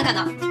才得去看看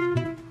呢。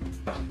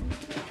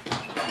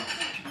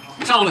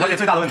上路的小姐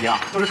最大的问题啊，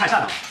都是太善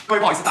良了。各位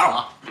不好意思打扰了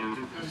啊。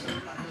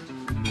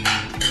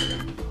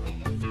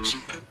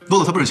洛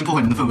洛她不忍心破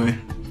坏你们的氛围，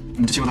你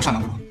们就欺负她善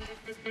良对吧？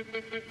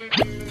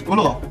洛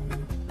洛，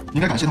你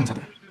应该感谢他们才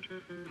对。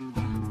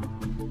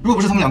如果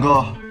不是他们两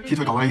个劈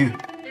腿搞外遇，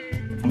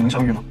我们能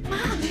相遇吗？妈，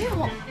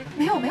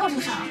没有这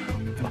个事儿，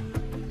对吧？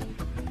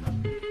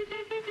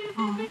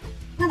哦，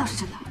那倒是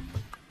真的。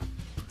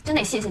真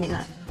得谢谢你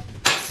们。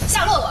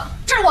夏洛洛，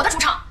这是我的主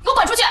场，给我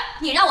滚出去！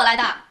你让我来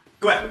的。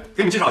各位，给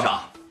你们介绍一下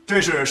啊，这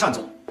位是单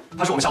总，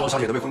他是我们夏洛小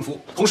姐的未婚夫，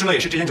同时呢也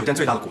是这间酒店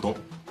最大的股东。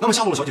那么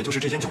夏洛小姐就是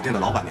这间酒店的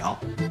老板娘。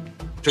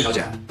郑小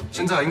姐，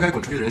现在应该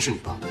滚出去的人是你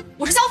吧？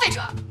我是消费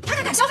者，他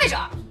敢赶消费者？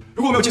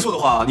如果我没有记错的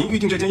话，您预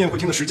定这间宴会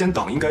厅的时间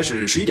档应该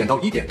是11点到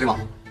1点，对吗？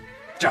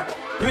这样，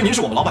因为您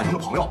是我们老板娘的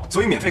朋友，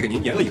所以免费给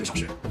您延了1个小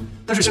时。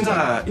但是现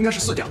在应该是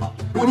4点了，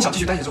如果你想继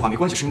续待下去的话，没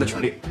关系，是您的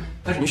权利。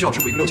但是您需要支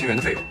付一个6000元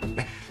的费用。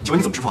哎，请问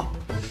你怎么支付啊？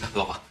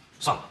老婆，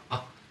算了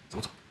啊，怎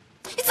么走？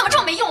你怎么这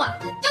么没用啊？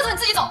要走你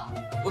自己走。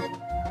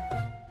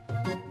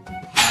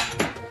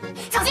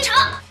蒋新成，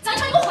蒋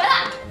新成，你给我回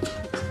来！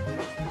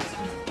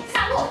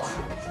夏洛，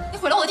你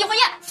毁了我的订婚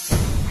宴。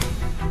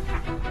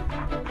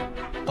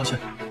道歉。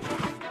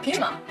凭什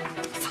么？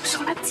放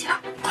手来不及了，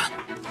滚！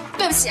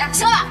对不起，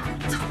行了吧？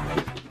走。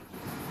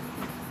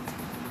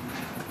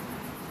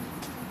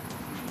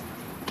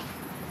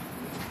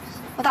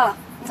我到了，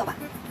你走吧。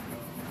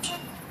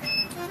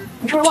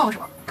你是不是忘了什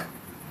么？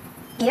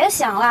别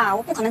想啦，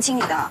我不可能亲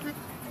你的，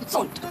我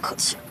揍你都不客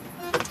气。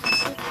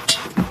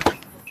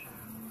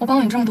我帮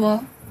了你这么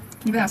多，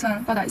你不打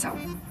算报答一下我？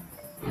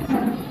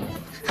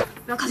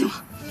不要靠近我。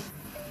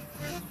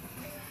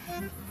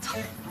走。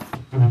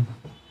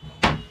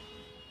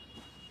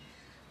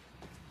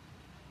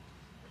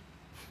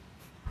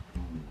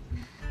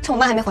趁我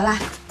妈还没回来，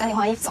赶紧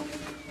换衣服走。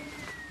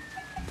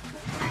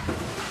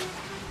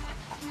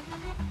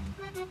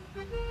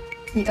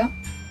你的？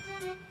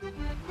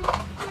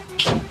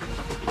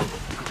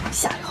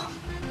下流！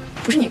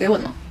不是你给我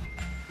的吗？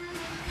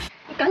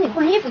你赶紧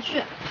换衣服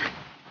去。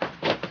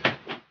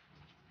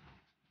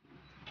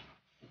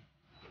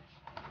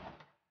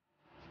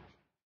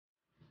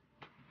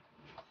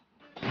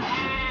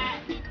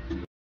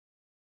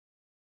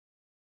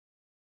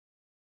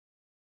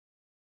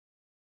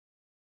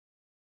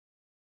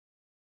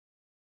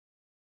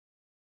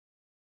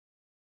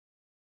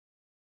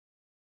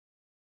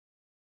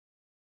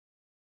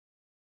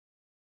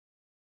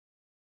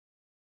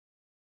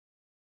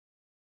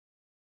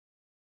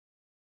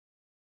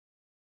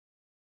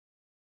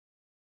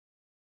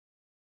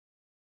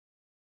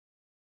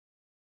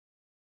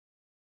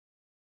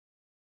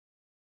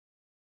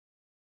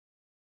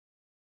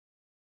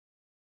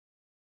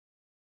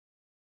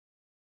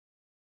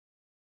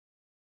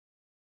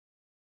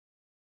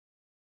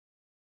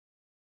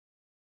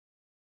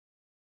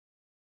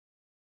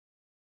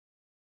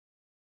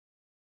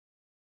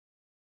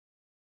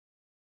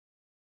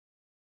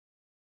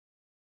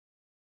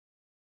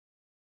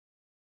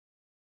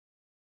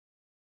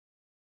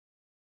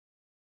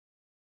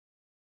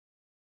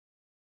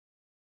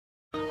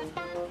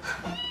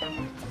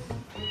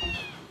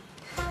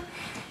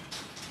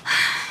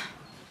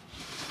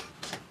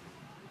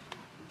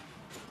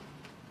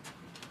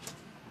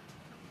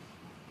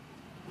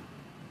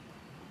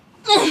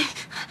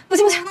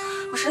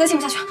在信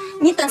不下去了，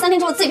你等3天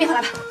之后自己变回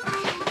来吧。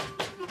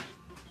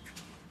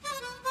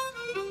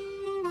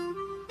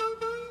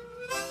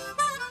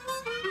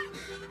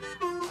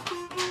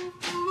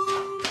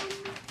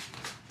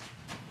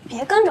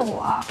别跟着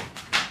我，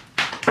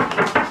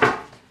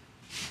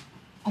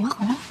我们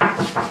回来了。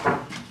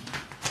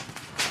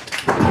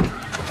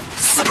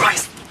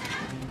Surprise！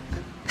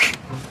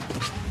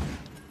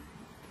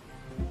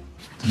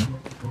 怎么？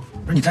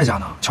不是你在家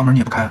呢，敲门你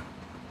也不开。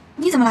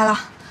你怎么来了？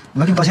我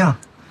来给你道歉啊。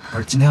不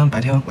是，今天白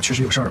天我确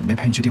实有事儿，没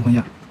陪你去订婚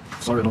宴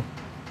 ，sorry 喽。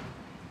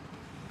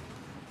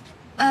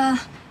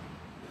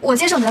我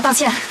接受你的道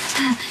歉，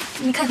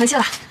你可以回去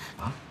了。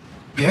啊？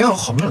别呀，我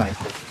好不容易来一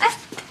趟。哎，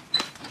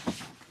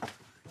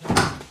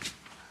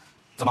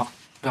怎么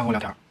不想跟我聊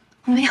天？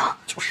没有。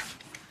就是。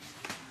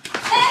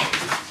哎，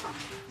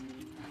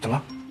怎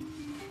么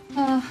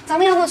了？咱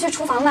们要不去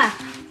厨房吧？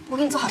我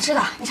给你做好吃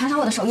的，你尝尝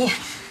我的手艺。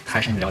还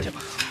是你了解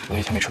吧，我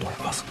一天没吃多少，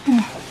饿死了。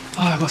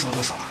哎，饿死了，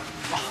饿死了。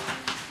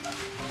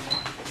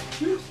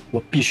我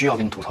必须要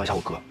跟你吐槽一下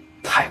我哥，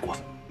太过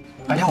分了。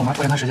白天我妈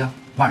拖延他时间，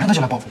晚上他就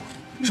来报复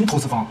我，什么投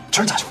资方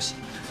全是假消息。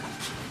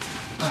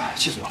哎，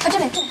气死我了！这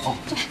边，哦，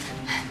这边。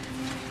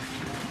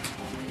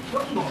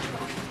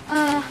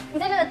你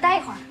在这待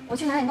一会儿，我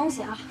去拿点东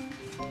西啊。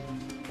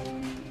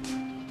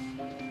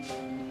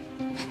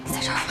你在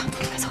这儿吧，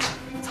快走，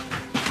走，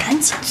赶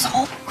紧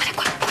走，快点，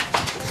快！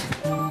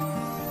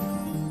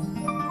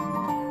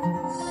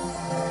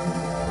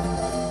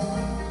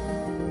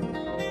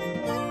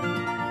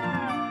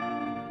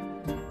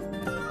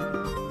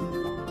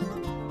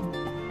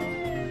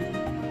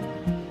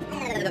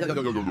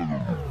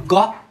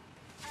哥，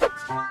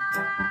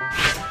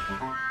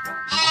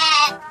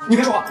你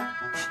别说话！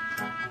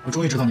我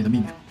终于知道你的秘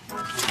密了，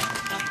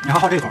你还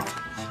好这口。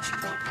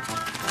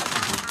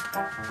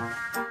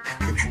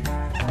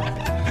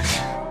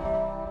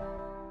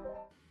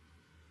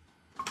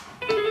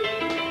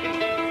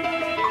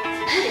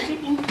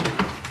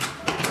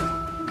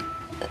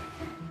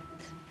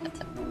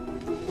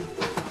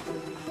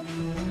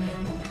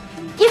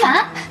一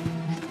凡，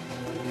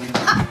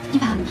啊，一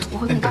凡，我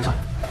会跟你告状。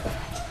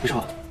没事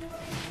吧？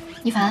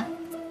一凡，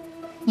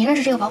你认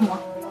识这个保姆？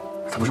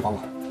他不是保姆。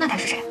那他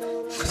是谁？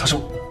他是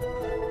我。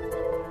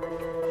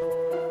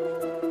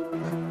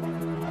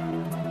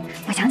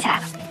我想起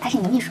来了，他是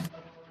你的秘书。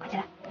快进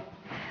来。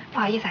不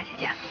好意思啊，姐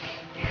姐，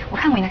我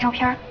看过你的照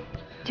片，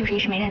就是一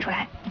时没认出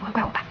来，你不会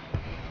怪我吧？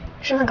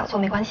身份搞错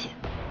没关系，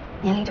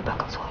年龄就不要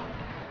搞错了，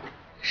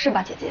是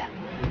吧，姐姐？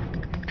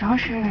主要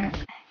是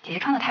姐姐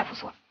穿的太朴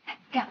素了。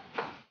这样，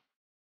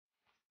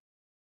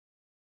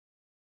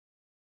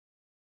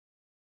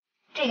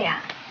这个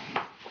呀，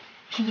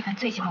是一凡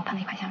最喜欢我喷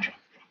的一款香水，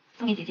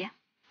送给姐姐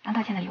当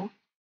道歉的礼物，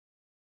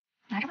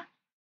拿着吧。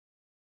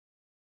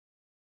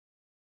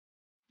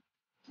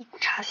一股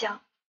茶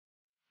香，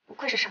不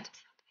愧是上酒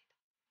才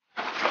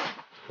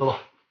有的味道。老板，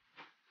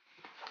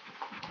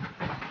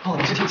哦，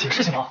你是提起个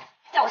事情吗？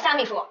叫我夏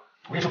秘书。我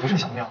跟你说，不是你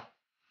想的那样。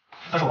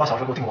但是我爸小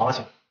时候给我订娃娃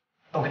亲，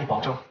但我跟你保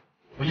证，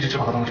我一直只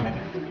把她当成妹妹。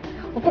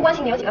我不关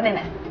心你有几个妹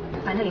妹，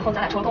反正以后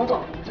咱俩除了工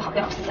作，最好不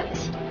要有私下联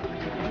系。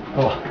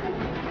老板。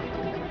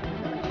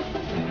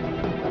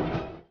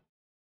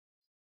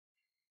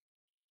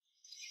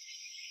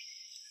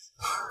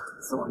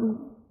索命！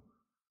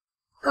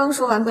刚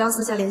说完不要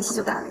私下联系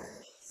就打脸，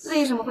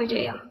为什么会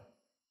这样？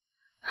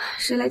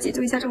谁来解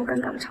救一下这么尴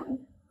尬的场面？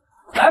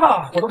来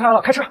吧，火都开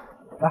了，开吃。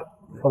来，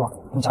老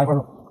板，你夹一块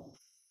肉。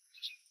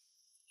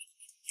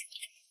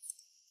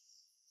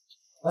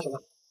来，小子，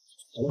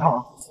小心烫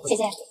啊！谢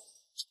谢。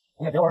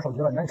你也别玩手机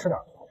了，你赶紧吃点。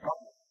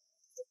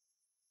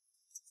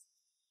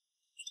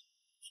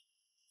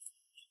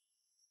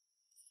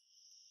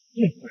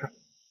没事。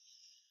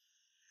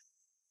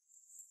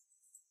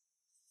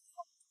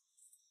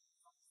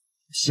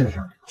谢谢，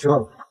知道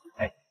了。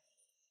哎，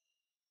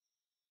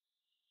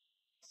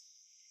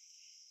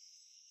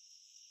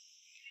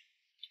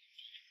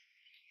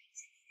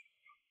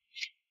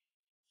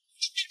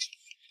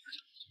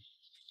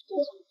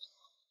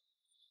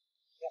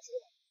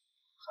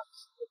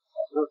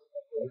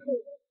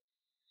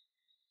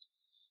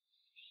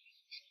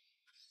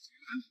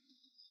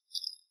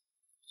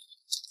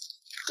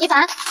一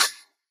凡，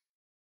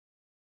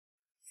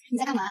你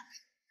在干嘛？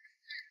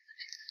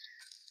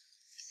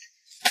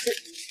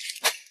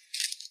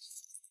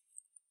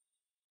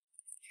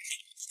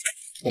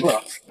我不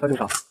冷，太正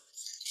常。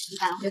一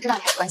凡，我就知道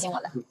你还是关心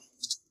我的。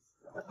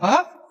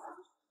啊，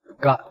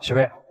哥，学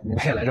妹，你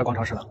们也来这逛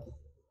超市了？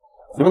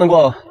你们能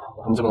逛，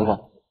我们就不能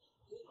逛。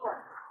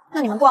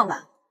那你们逛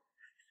吧。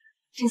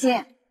晨曦，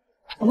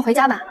我们回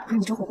家吧，给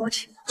你煮火锅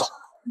吃。走。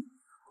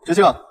晨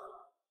曦啊，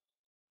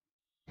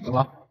怎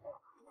么了？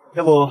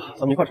要不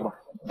咱们一块吃吧？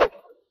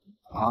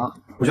啊，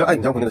我觉得爱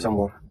你江回那个项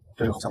目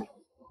真是个好项目。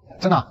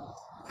真的？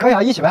可以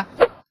啊，一起呗。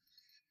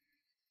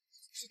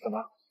怎么？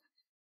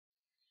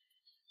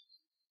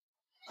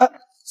哎，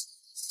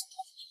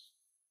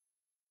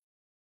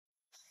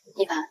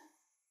一凡，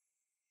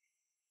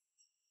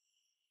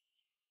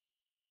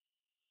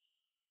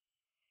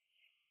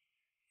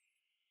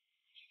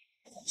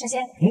晨曦，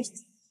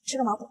吃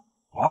个毛肚。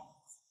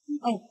好。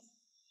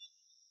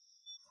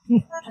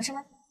好吃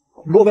吗？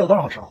你给我喂的当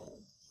然好吃了。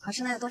好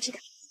吃那就多吃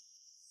点。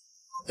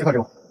这块给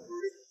我。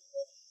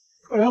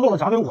这人漏了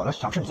夹给我了，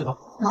想吃你自掏。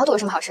毛肚有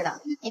什么好吃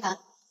的？一般。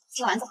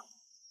吃丸子。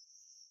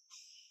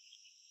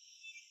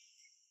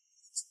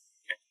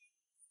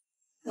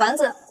丸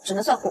子只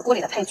能算火锅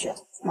里的配角，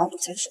毛肚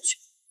才是首选。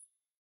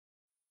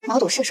毛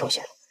肚是首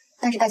选，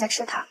但是大家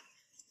吃它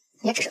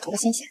也只是图个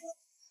新鲜，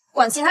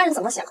管其他人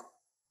怎么想，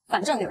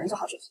反正有人做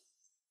好就行。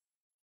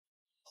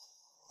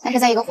但是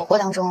在一个火锅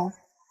当中，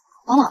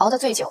往往熬得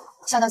最久、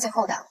笑到最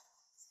后的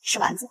是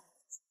丸子。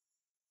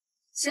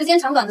时间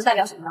长短的代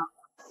表什么呢？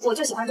我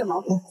就喜欢这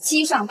毛肚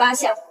，7上8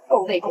下，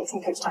够味够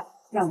脆够菜，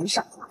让人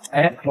上。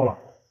哎，洛洛，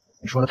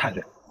你说的太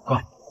对，哥，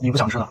你不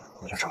想吃的，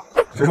我去吃了。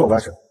谁说我不爱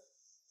吃？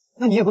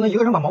那你也不能一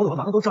个人把毛肚和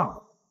丸子都占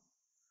了。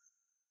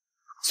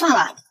算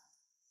了，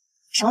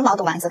什么毛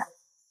肚丸子的，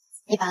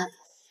一般。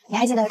你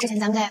还记得之前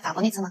咱们在法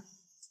国那次吗？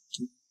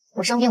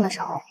我生病的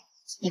时候，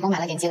你给我买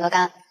了点鸡鹅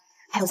肝，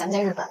还有咱们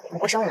在日本我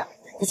过生日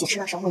一起吃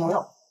的神户牛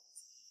肉。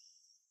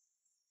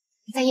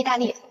你在意大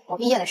利，我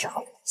毕业的时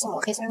候送了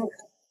我黑松露。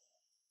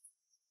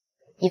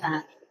一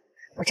凡，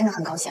我真的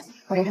很高兴，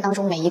我人生当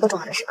中每一个重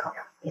要的时刻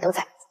你都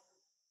在。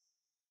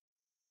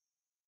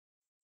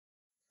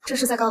这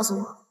是在告诉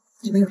我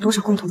你们有多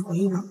少共同的回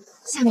忆吗？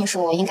夏秘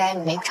书应该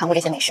没有尝过这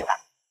些美食吧？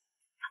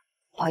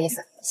不好意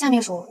思，夏秘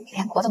书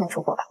连国都没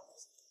出过吧？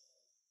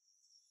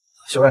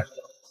小魏，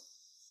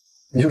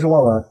你就是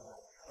忘了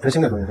追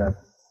星那回事？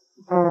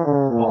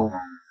哦。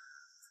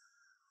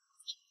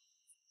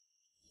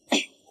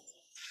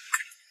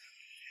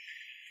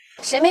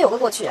谁没有个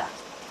过去啊？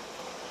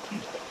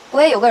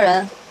我也有个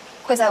人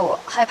会在我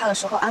害怕的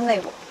时候安慰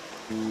我，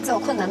在我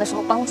困难的时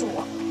候帮助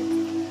我，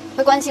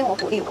会关心我、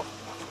鼓励我。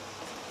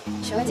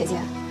雪薇姐姐，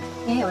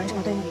你也有人这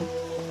么对你吗？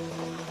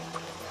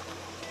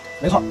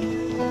没错，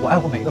我爱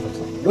护每一个粉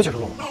丝，尤其是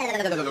洛洛。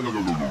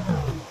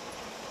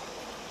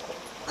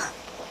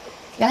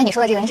原来你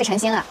说的这个人是陈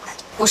星啊？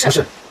不是。不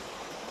是。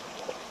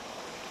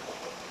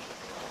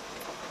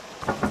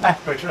哎，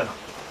这里吃着呢。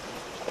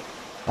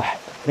哎，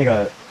那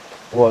个，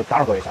我打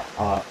扰各位一下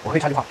啊，我可以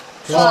插句话。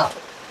说。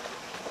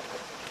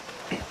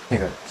那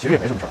个其实也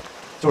没什么事儿，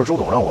就是周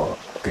董让我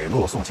给洛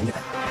洛送请柬。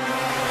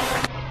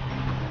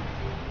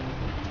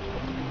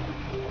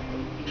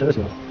真的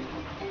行？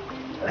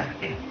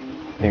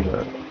那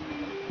个，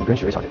你跟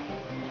雪薇小姐。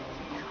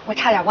我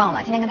差点忘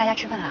了，今天跟大家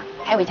吃饭啊，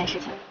还有一件事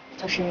情，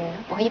就是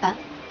我和一凡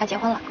要结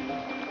婚了，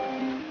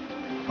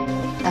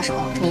到时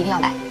候你一定要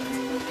来。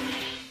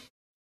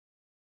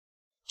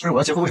就是我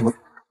要结婚，为什么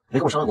没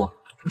跟我商量过？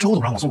周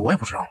董让我送，我也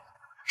不知道。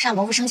是俺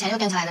伯父生前就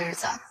定下来的日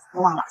子，你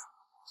忘了？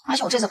而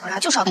且我这次回来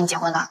就是要跟你结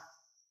婚的。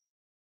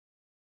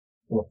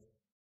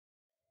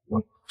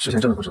我之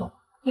前真的不知道。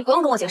你不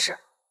用跟我解释。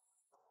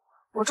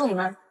我祝你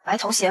们白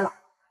头偕老，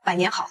百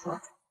年好合。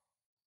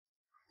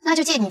那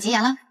就借你吉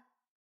言了。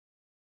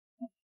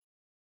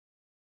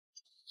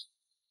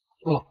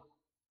洛洛，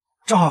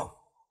正好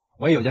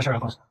我也有件事要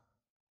告诉你。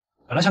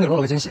本来想给洛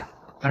洛个惊喜，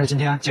但是今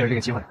天借着这个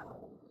机会，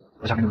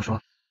我想跟你们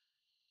说，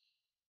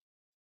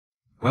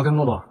我要跟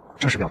洛洛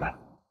正式表白。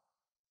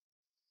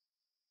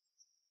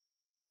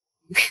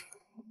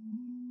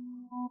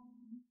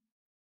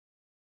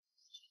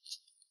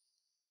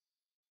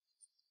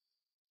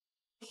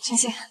晨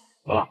曦，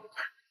洛洛，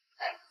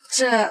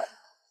这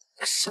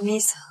什么意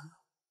思啊？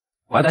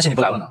我还担心你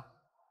不来了呢，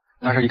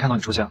但是一看到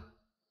你出现，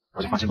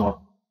我就放心多了。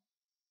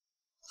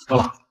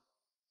洛洛，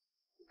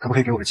可不可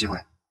以给我个机会？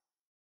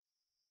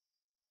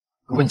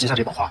如果你接下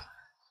这把话，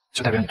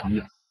就代表你同意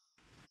了。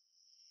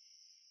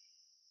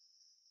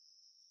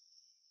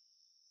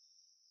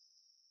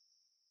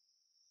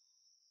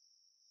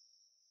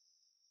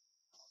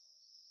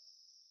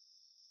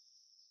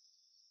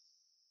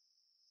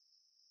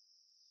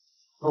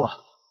洛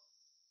洛，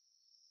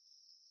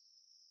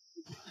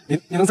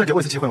你能再给我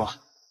一次机会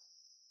吗？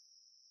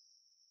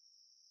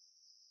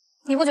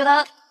你不觉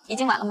得已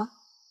经晚了吗？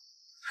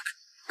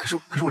可是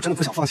我真的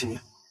不想放弃你，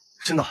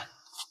真的。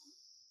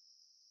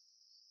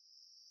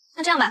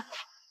那这样吧，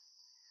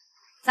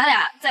咱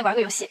俩再玩个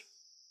游戏。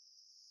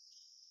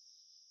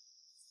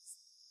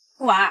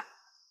不玩。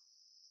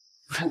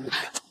不是你。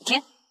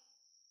停。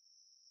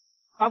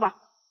玩不玩？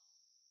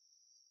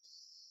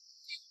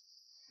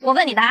我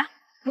问你答，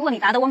如果你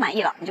答的我满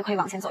意了，你就可以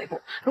往前走一步；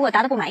如果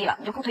答的不满意了，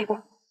你就后退一步。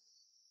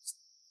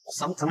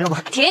咱们要不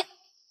还停，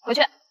回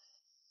去。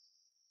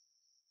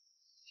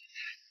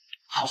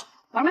好，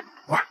玩吗？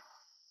玩。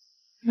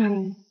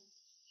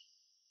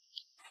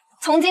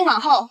从今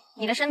往后，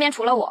你的身边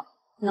除了我，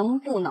能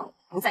不能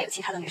不再有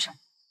其他的女生？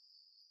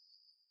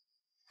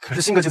可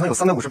是星格集团有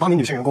358名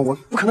女性员工，我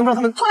不可能让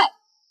他们退。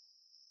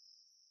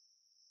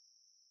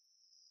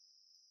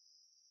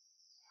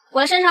我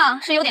的身上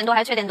是优点多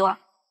还是缺点多？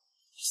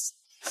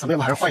咱们要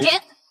不还是换一个？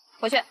停，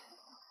回去。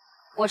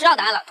我知道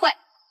答案了，退。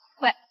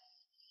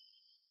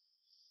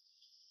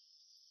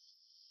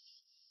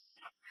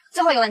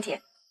最后一个问题，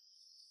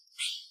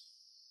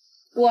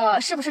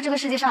我是不是这个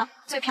世界上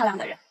最漂亮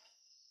的人？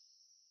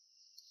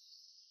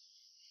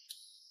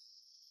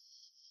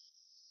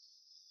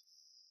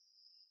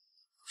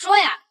说。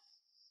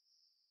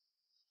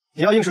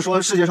你要硬是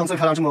说世界上最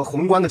漂亮这么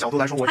宏观的角度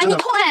来说，我真的……哎，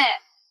你退！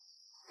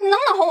你能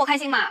不能哄我开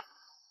心嘛？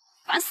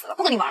烦死了，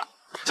不跟你玩了。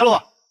小鲁，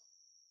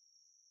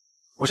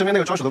我身边那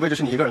个专属的位置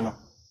是你一个人的，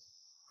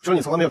就是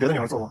你从来没有别的女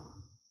孩坐过。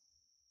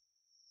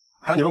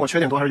还有你问我缺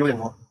点多还是优点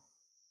多，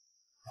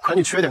管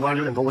你缺点多还是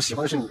优点多，我喜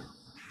欢的是你，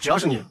只要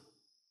是你，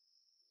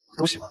我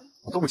都喜欢，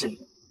我都不介意。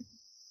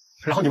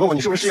然后你问我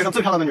你是不是世界上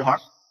最漂亮的女孩，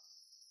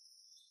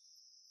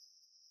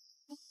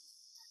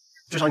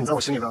至少你在我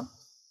心里边，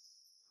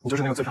你就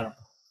是那个最漂亮的。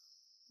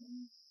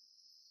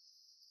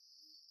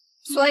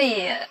所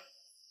以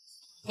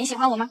你喜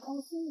欢我吗？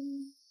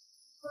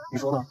你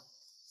说呢？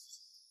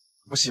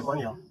我喜欢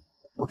你啊，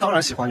我当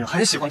然喜欢你，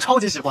很喜欢，超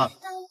级喜欢。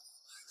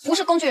不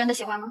是工具人的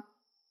喜欢吗？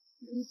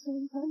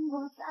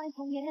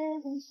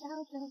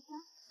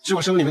是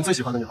我生活里面最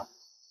喜欢的女孩。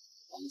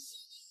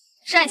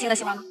是爱情的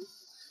喜欢吗？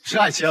是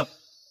爱情，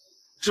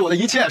是我的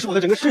一切，是我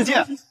的整个世界，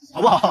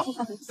好不好？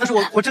但是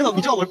我真的，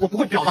你知道我不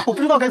会表达，我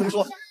不知道该怎么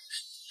说。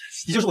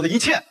你就是我的一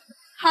切。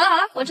好了好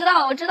了，我知道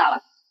了，我知道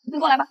了。你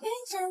过来吧。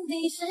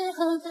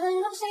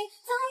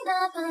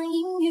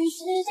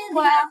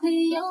过来啊！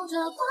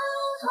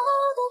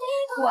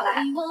过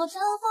来。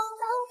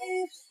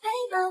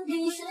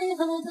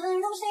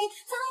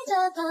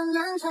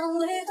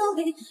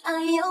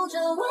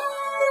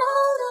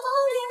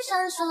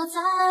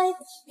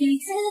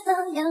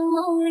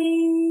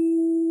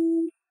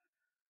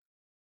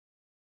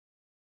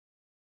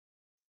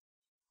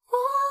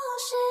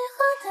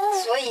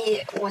所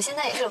以我现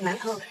在也是有男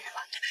朋友的人了。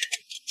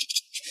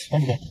王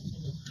主播，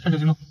看手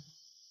机吗？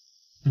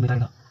你没带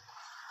他？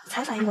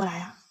才反应过来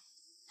呀。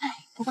哎，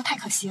不过太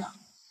可惜了，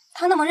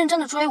他那么认真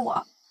的追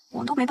我，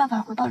我都没办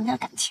法回报人家的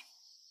感情。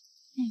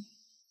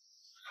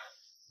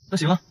那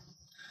行啊，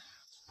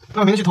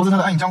那我明天去投资他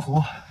的暗影江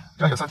湖，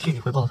这样也算替你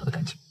回报了他的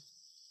感情。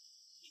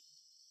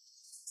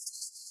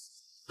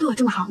对我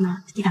这么好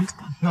呢，一般不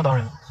过。那当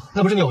然，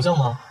那不是你偶像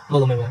吗？洛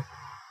洛妹妹。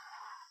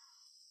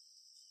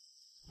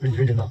不是你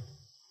认真的？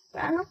不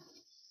然呢？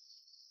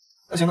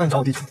那行，那你找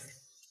我弟去。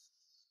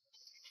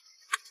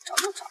找。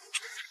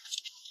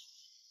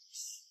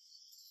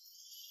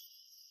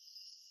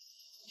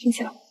进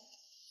去了。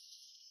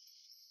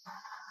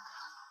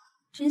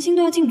真心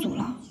都要进组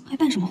了，还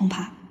办什么轰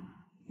趴？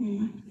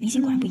明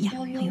星果然不一样，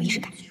很有仪式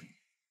感。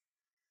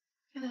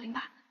6608209。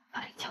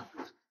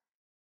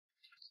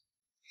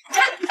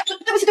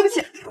对不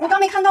起，我刚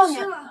没看到你。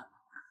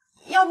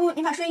要不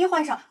你把睡衣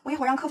换上，我一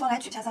会儿让客服来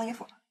取下脏衣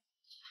服。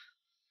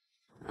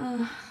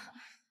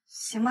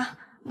行吧，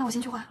那我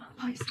先去换。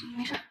不好意思，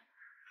没事。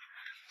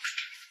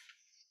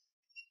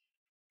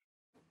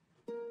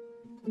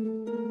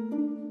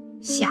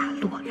夏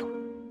洛洛，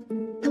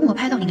等我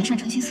拍到你跟单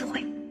诚心私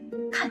会，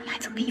看你还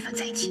怎么跟一凡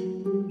在一起。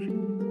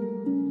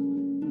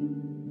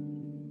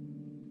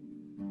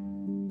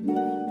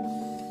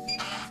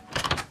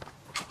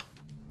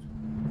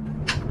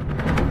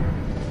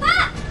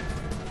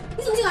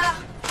你怎么进来了？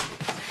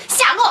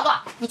夏洛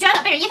洛，你居然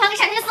敢背着一凡跟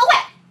单诚心私会！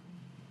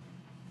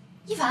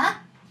一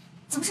凡，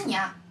怎么是你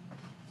啊？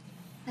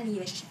那你以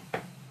为是谁？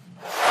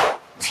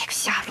这个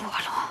夏洛洛，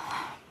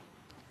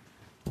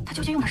他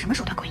究竟用了什么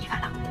手段勾引一凡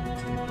了？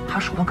他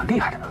手段可厉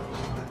害着呢。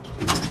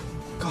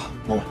哥，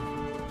某某，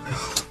哎呀，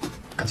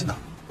赶紧的，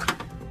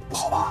不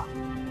好吧？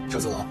这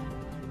次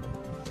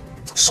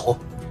手，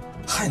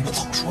嗨，你不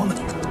早说嘛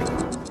你！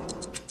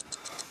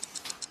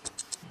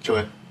这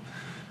位，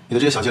你的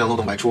这些小伎俩漏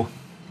洞百出，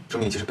证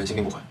明你其实本性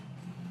并不坏。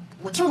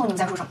我听不懂你们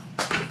在说什么。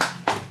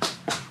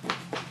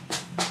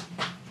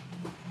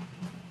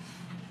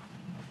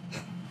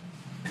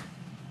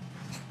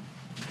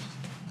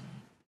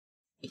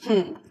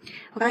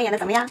我刚刚演的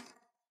怎么样？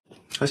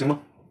还行吧，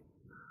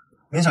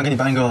勉强给你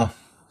颁一个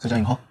最佳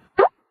影后。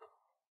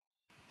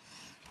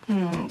不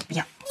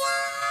要。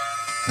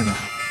那你？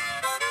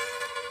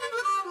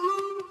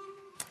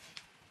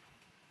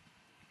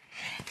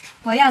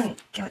我要你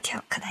给我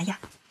跳可达鸭。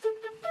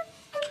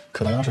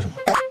可达鸭是什么？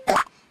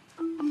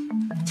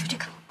就这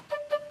个。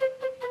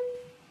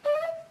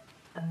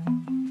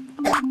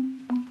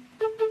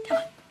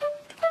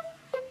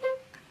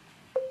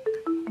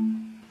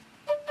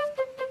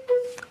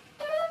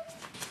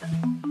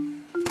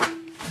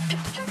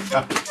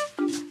跳吧。啊！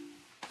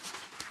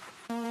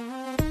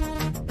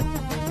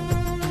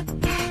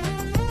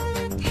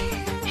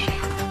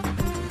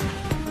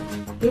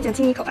勉强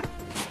亲你一口吧。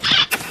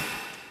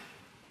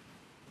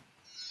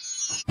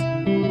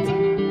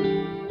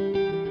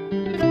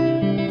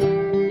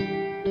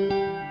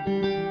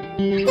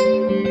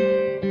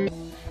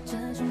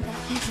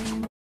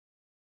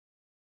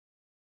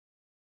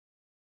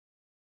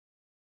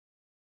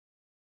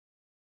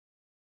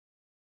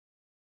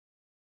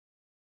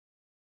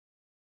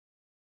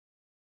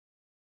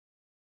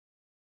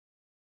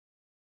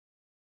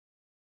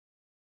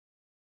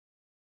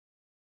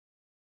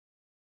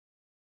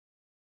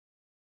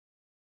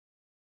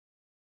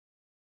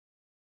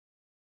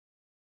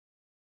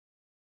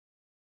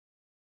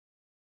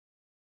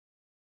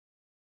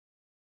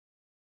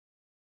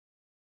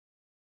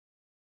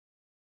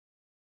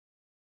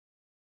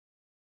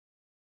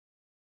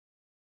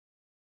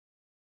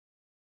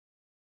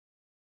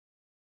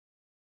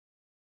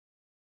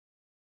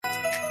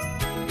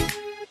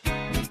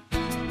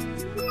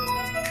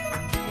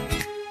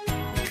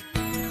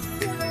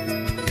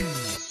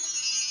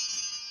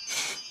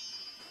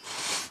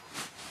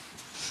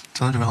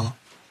早餐准备好了？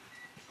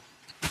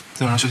今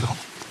天晚上休息好吗？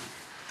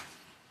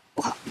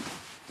不好，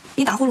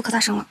你打呼噜可大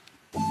声了。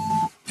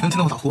谁能听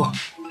到我打呼啊？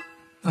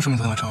那说明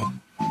昨天晚上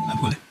还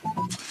不够累。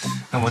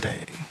那我得……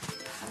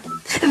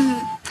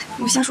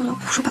我瞎说的，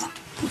胡说八道，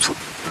不错。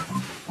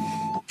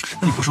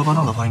那你胡说八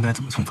道的话，应该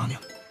怎么惩罚你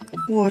啊？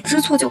我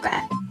知错就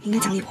改，你应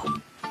该奖励我。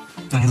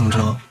那你怎么知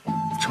道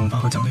惩罚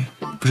和奖励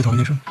不是同一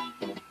件事？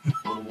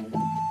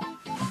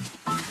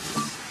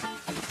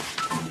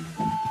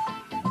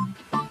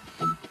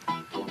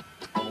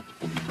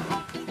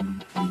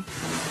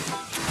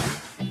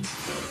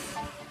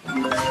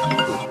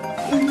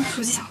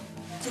手机响，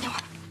接电话。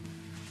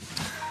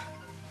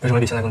有什么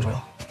比现在更重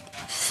要？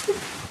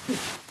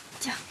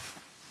这样。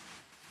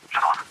山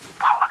总，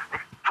不好了，那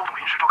个周总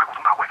临时召开股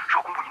东大会，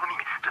说要公布您的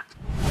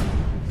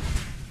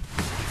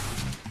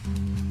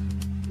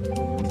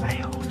秘密，哎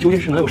呦，究竟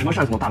是能有什么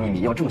单总的大秘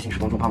密，要这么兴师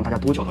动众，把我们大家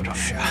都叫到这儿？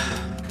是啊，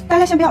大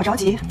家先不要着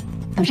急，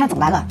等单总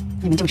来了，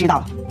你们就知道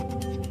了。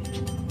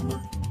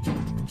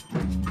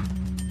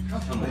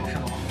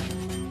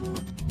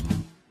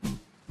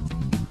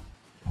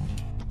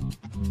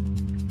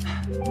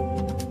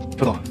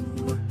周董，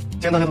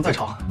今天大家都在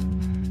场，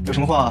有什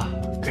么话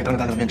可以当着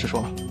大家的面直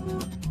说吗？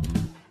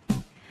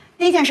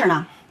第一件事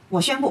呢，我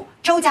宣布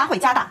周家会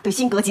加大对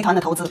新格集团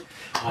的投资。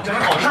这是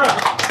好事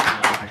啊！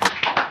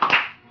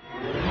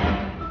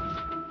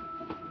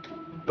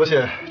多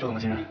谢周总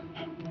的信任。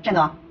单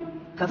总，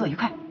合作愉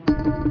快。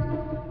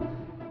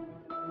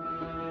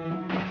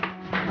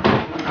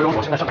不用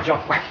走，现在上哪去啊？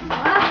快！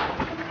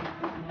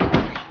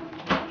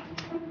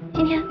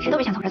今天谁都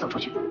别想从这儿走出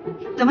去。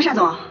怎么，单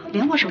总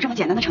连握手这么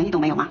简单的诚意都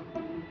没有吗？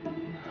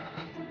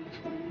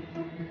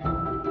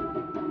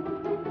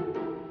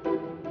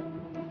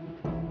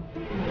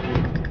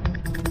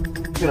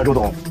对了，周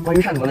总，关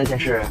于单总的那件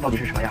事到底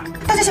是什么呀？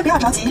大家先不要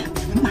着急，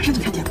你们马上就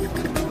看见了。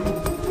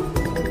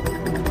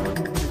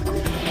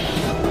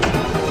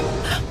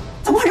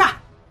怎么回事？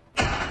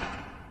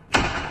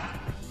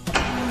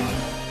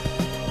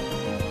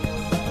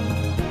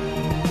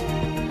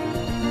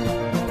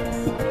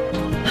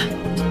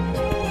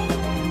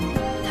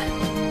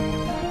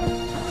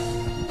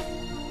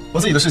我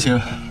自己的事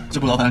情就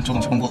不劳烦周总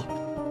去公布了。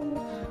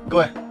各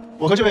位，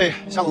我和这位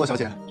夏洛洛小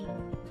姐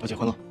要结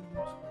婚了。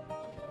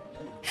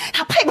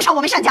他配不上我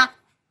们单家。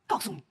告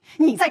诉你，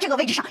你在这个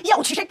位置上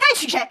要娶谁该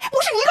娶谁，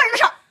不是你一个人的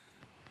事儿。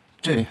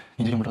这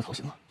你就用不着操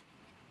心了。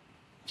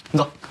你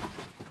走。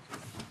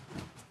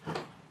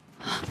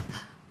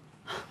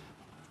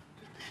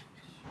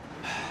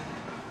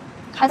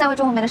还在为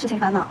周红梅的事情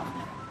烦恼？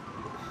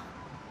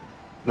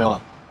没有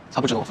了，他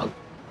不值得我烦恼。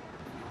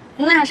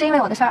那还是因为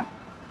我的事儿。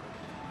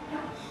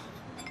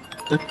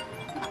对。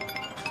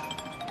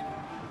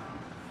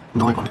你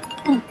等我一会儿。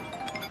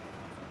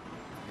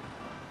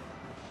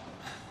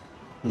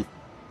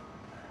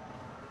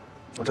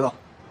我知道，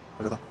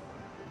我知道。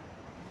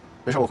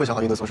没事，我会想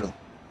好应对措施的。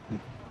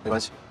没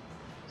关系。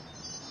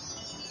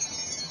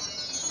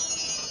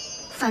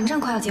反正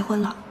快要结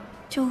婚了，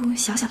就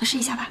小小的试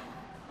一下吧。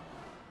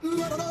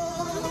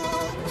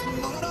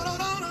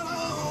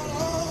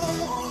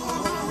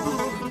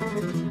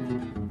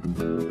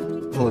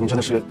洛洛，你真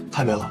的是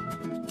太美了，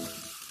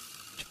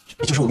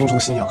你就是我命中的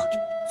新娘。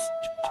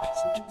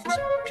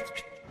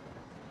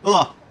洛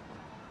洛，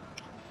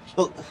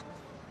洛。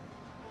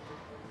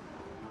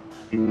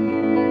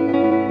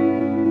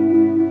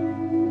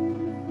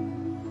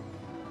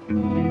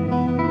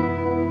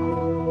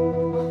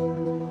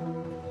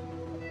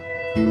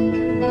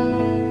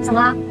怎么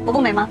啦？我不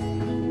美吗？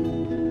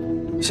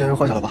先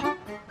换下来吧，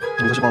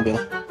你们都去逛别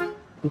的。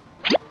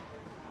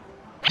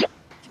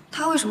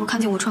他为什么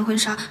看见我穿婚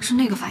纱是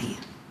那个反应？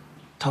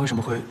他为什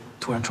么会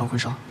突然穿婚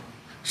纱？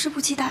是不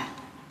期待，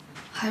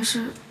还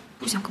是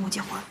不想跟我结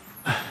婚？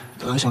哎，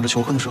本来想着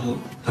求婚的时候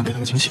能给他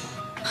个惊喜。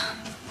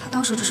他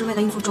当时只是为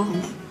了应付周红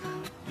梅，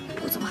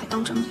我怎么还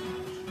当真了？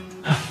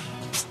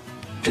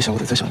这下我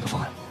得再想一个方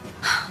案。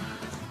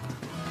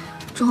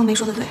周红梅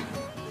说的对，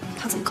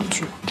他怎么可能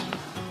娶我？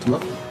怎么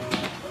了？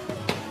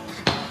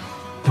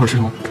一会儿吃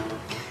什么？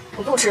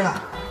我不吃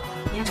了，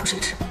你爱找谁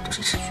吃找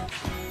谁吃去。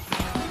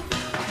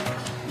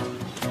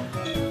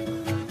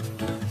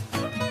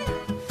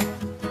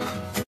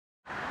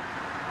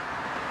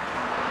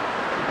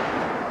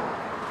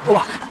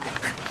哇！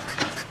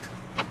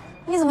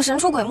你怎么神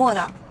出鬼没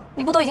的？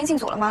你不都已经进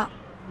组了吗？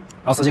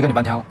让司机跟你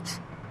半天了。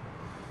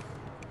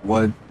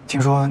我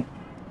听说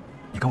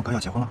你跟我哥要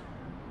结婚了。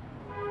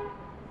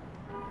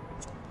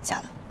假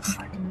的。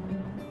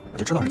我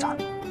就知道是假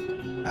的。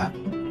哎，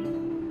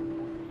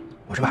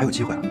我是不是还有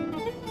机会啊？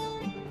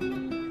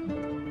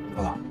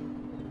洛洛，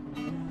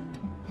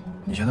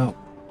你觉得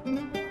我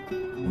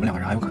们两个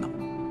人还有可能吗？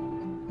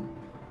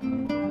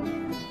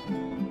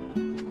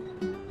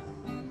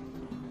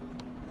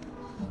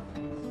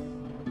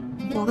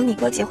我跟你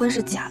哥结婚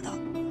是假的，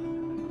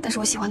但是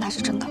我喜欢他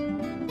是真的。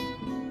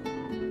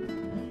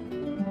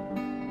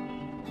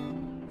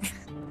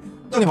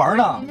逗你玩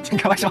呢，真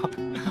开玩笑。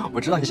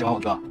我知道你喜欢我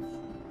哥。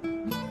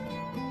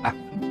哎，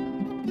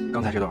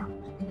刚才这段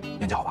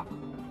演技好吧？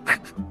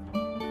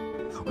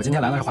我今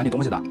天来了是还你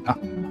东西的啊。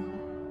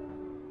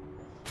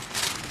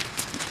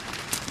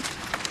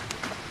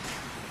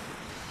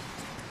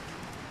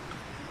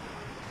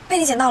被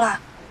你捡到了。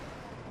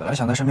本来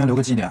想在身边留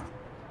个纪念，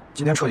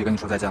今天彻底跟你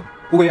说再见了，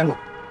物归原主，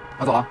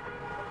我走了。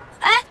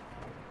哎，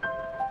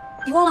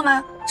你忘了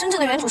吗？真正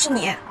的原主是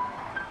你。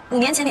5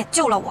年前你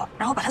救了我，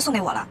然后把它送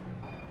给我了。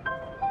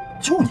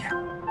救你？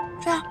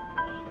对啊。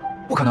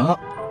不可能，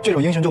这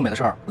种英雄救美的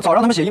事儿，我早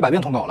让他们写100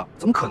遍通稿了，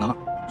怎么可能？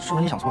是不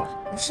是你想错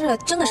了？不是，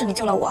真的是你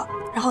救了我，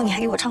然后你还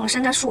给我唱了《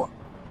山楂树》。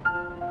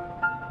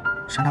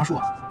山楂树？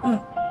嗯，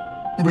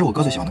那不是我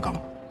哥最喜欢的歌吗？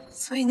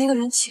所以那个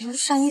人其实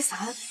是单一凡。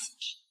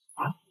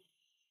啊？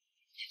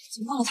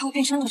怎么忘了他会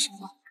变身的时候？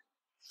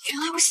原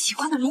来我喜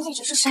欢的人一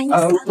直是单一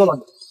凡。乐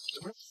乐，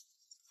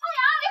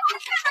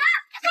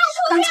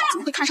班长怎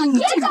么会看上你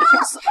这种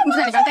货色？你就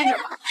在里边待着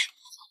吧。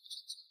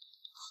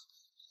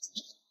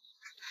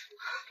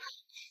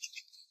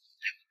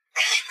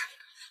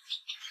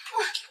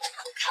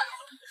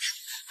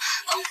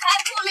我开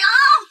不了，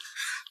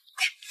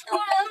有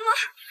人吗？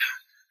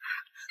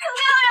有没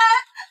有人？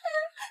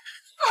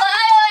我还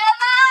有人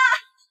吗？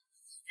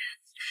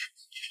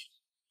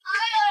还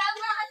有人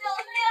吗？救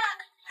命！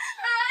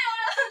还有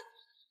人！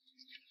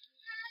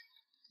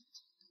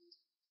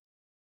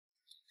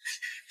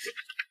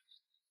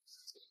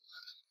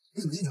你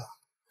怎么进去了？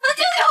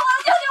救救我！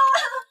救救我！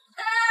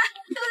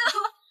救救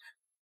我！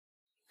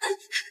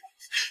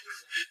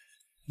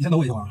你先等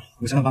我一会儿，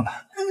我想想办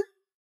法。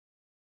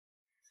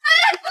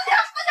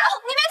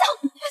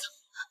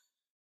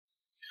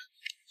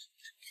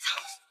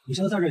你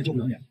现在在这也救不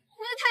了你，太黑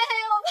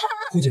了吧？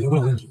会解决不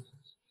了问题。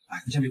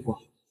哎，你先别哭，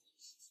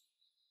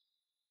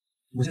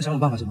我先想想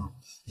办法行吗？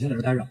你先在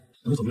这待着，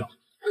我就走不了。不行！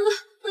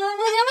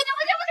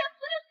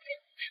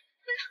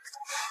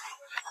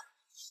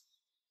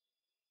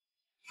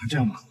这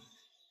样吧，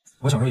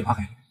我小时候也怕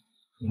黑，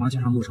我妈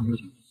经常给我唱歌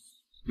听，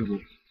要不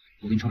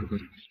我给你唱首歌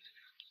听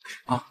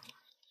啊？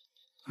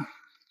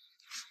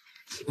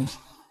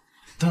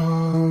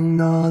当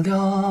那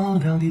凉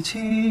凉的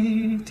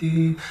汽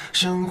笛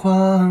声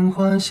缓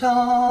缓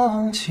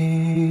响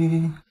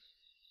起，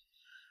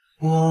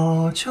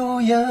我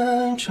就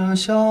沿着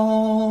小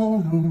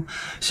路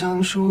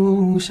向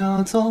树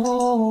下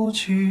走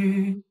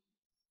去，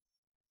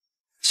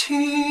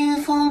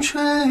清风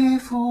吹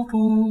拂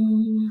不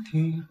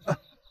停。哎，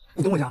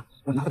你等我一下，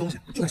我拿个东西，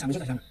就在下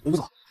面，我不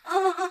走。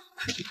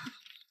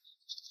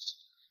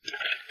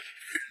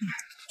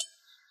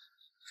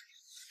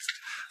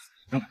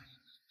让开。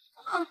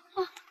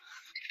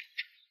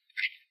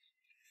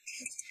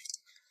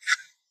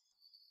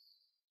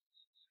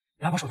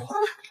来，把手给我。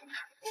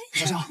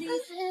小香，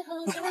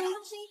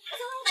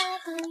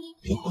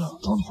别哭了，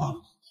找你话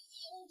了。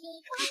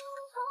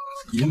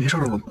已经没事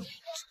了，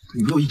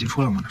你不都一起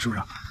出来吗？是不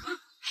是？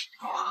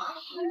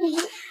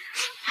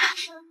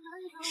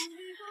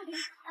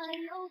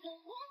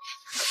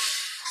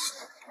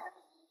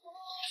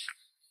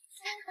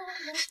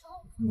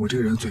我这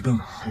个人嘴笨，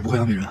我不会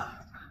安慰人。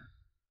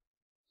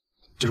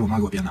这是我妈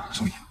给我编的，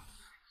送你。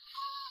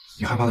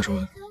你害怕的时候，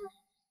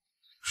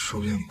说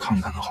不定看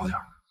一看能好点。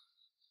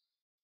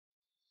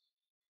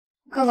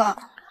哥哥，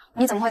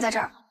你怎么会在这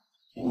儿？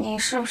你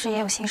是不是也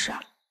有心事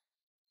啊？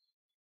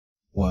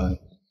我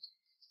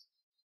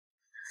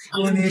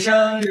祝你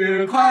生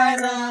日快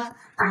乐，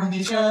祝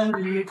你生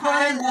日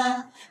快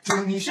乐，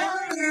祝你生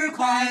日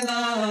快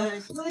乐，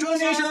祝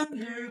你生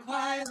日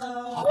快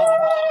乐。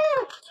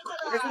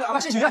好，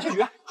先许愿。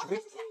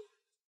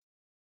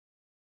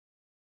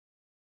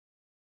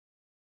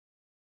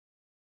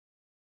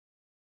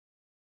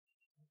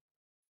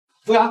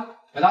服务员，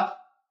买单。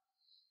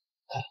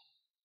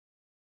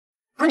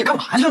不是你干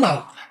嘛去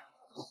了？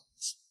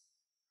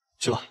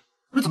去吧。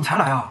不是怎么才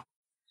来啊？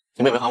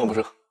你妹妹喊我不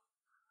是？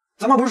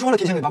咱妈不是说了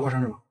提前给爸过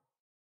生日吗？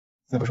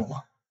那不是我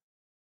妈。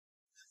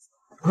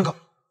不是哥，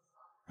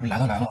你来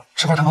都来了，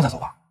吃块蛋糕再走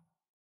吧。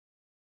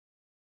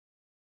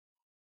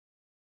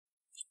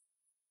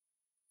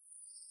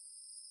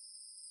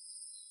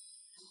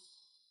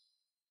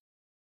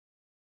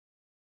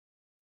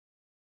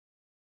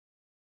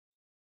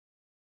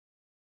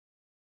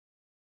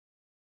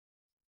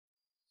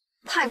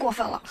太过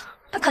分了，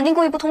他肯定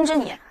故意不通知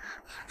你，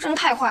真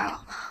太坏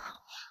了。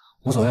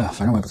无所谓，反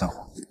正我也不在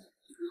乎。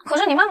可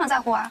是你妈妈在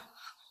乎啊，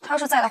她要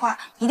是在的话，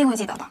一定会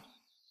记得的。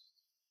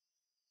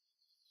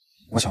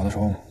我小的时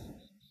候，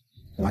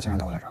我妈经常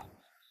带我来这儿。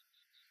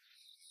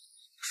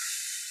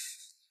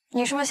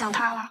你是不是想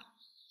她了？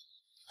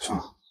算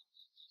了，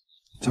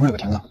前面有个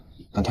田子，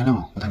等天亮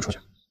了我带你出去，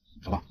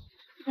走吧。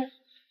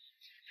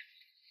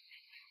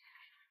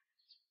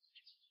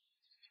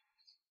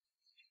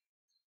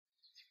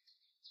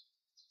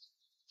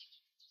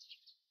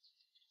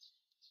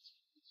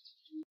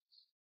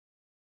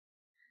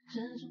这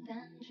种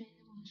感觉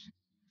我是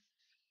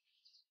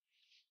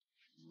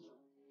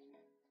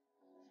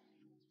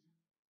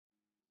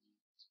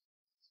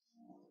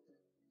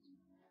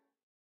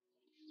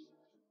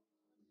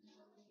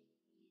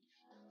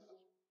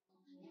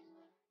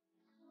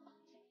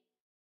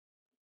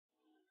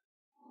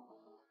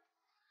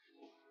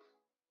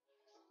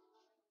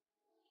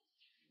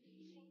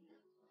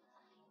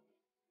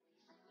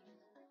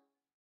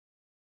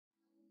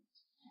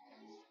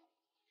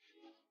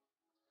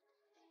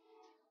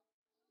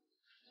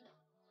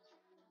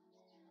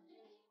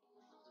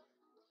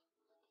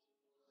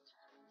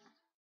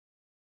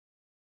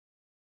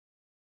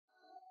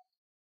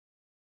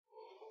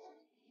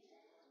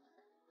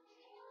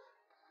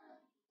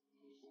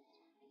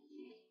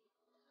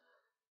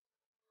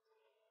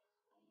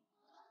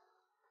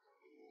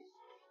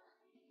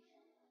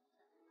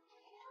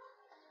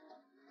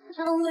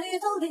长旅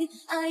途里，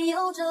爱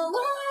有着温柔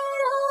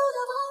的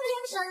光影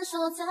闪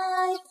烁在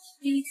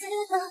彼此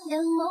的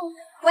眼眸。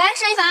喂，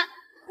申一凡，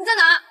你在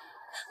哪儿？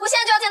我现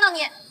在就要见到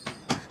你。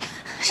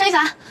申一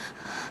凡，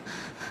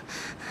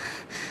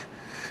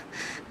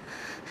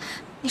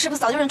你是不是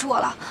早就认出我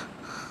了？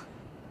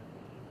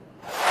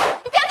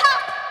你别跑！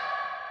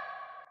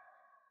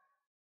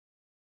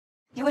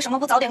你为什么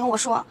不早点跟我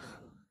说？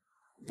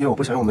因为我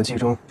不想用我们记忆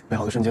中美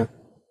好的瞬间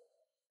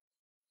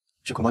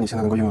去捆绑你现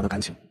在能够拥有的感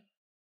情。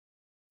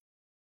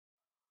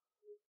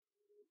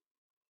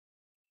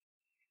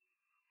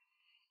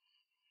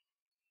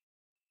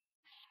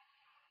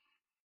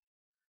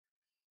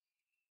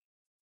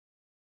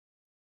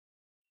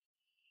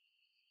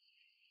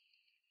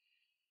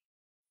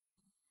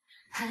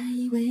还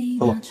以为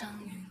那场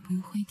雨不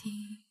会停，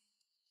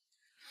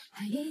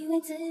还以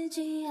为自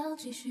己要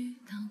继续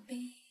逃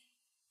避。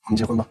我们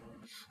结婚吧。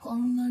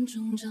慌乱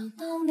中找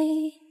到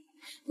你，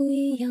不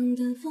一样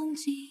的风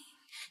景，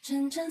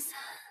撑着伞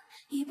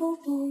一步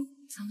步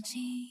走近。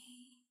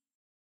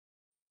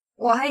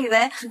我还以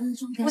为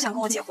你不想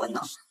跟我结婚呢。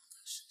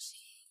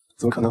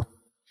怎么可能？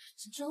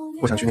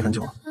我想娶你很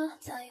久了。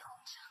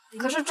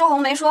可是周红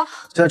梅说，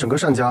现在整个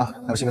单家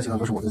还有新的集团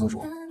都是我在做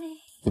主，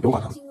你不用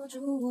管他们。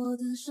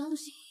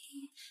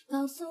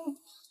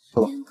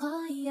走吧。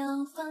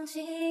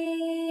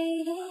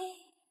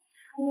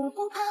我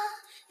不怕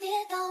跌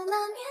倒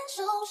难免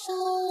受伤，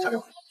加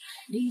油！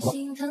你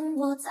心疼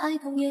我在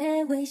空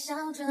也微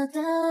笑着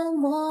的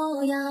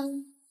模样，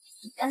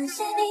感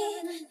谢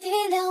你体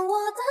谅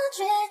我的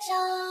倔强。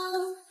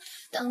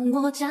当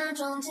我假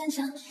装坚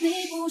强，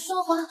你不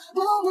说话，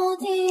默默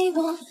替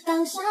我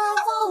挡下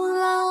风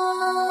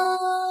浪。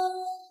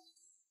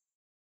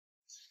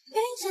遇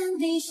见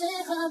你是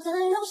何等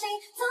荣幸，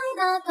在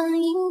那段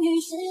阴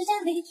雨世界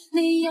里，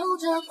你有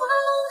着宽厚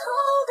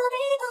的臂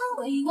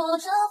膀，为我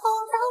遮风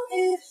挡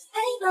雨，陪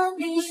伴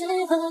你是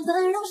何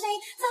等荣幸，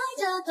在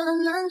这段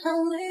漫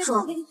长旅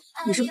途里。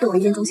你是不是对我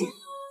一见钟情？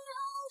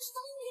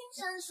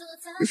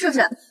是不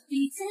是？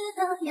彼此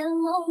的眼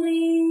眸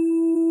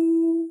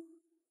里。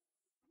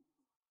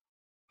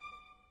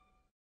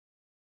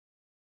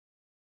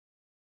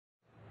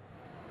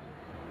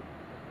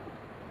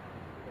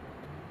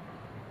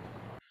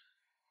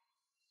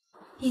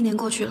1年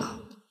过去了，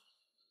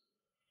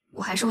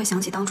我还是会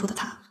想起当初的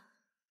他。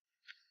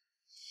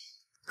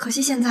可惜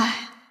现在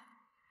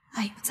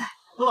爱已不在。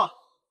乐，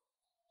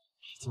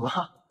怎么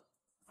了？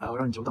哎，我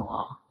让你久等了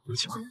啊，对不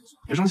起啊，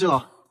别生气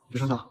了，别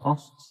生气了啊。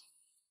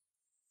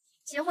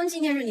结婚纪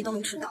念日你都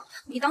能迟到，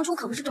你当初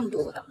可不是这么对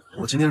我的。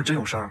我今天是真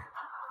有事儿，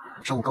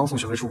上午刚送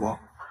学飞出国，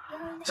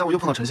下午又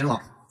碰到陈星了。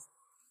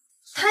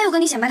他又跟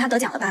你显摆他得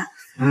奖了吧？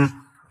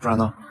不然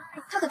呢？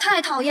他可太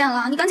讨厌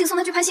了，你赶紧送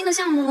他去拍新的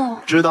项目。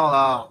知道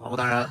了，老婆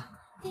大人，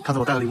看在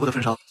我带了礼物的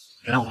份上，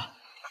原谅我吧。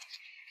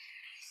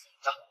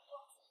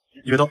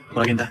1月多，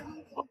我来给你带。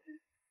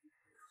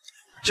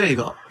这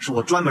个是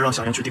我专门让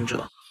小燕去定制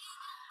的。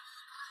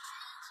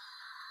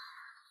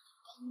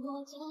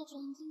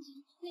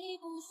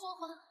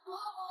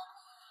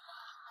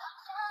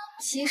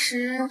其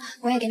实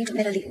我也给你准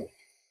备了礼物。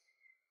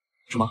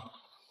什么？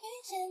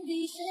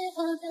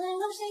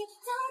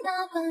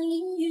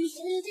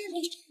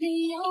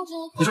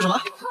你说什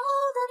么？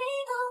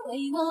为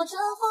我遮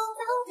风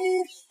挡雨，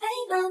陪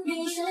伴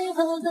你是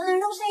何等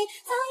荣幸，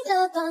在这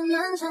段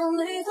漫长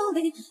旅途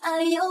里，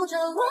爱有着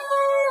温柔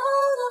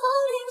的光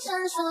影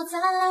闪烁在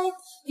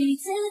彼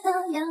此的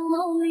眼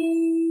眸里。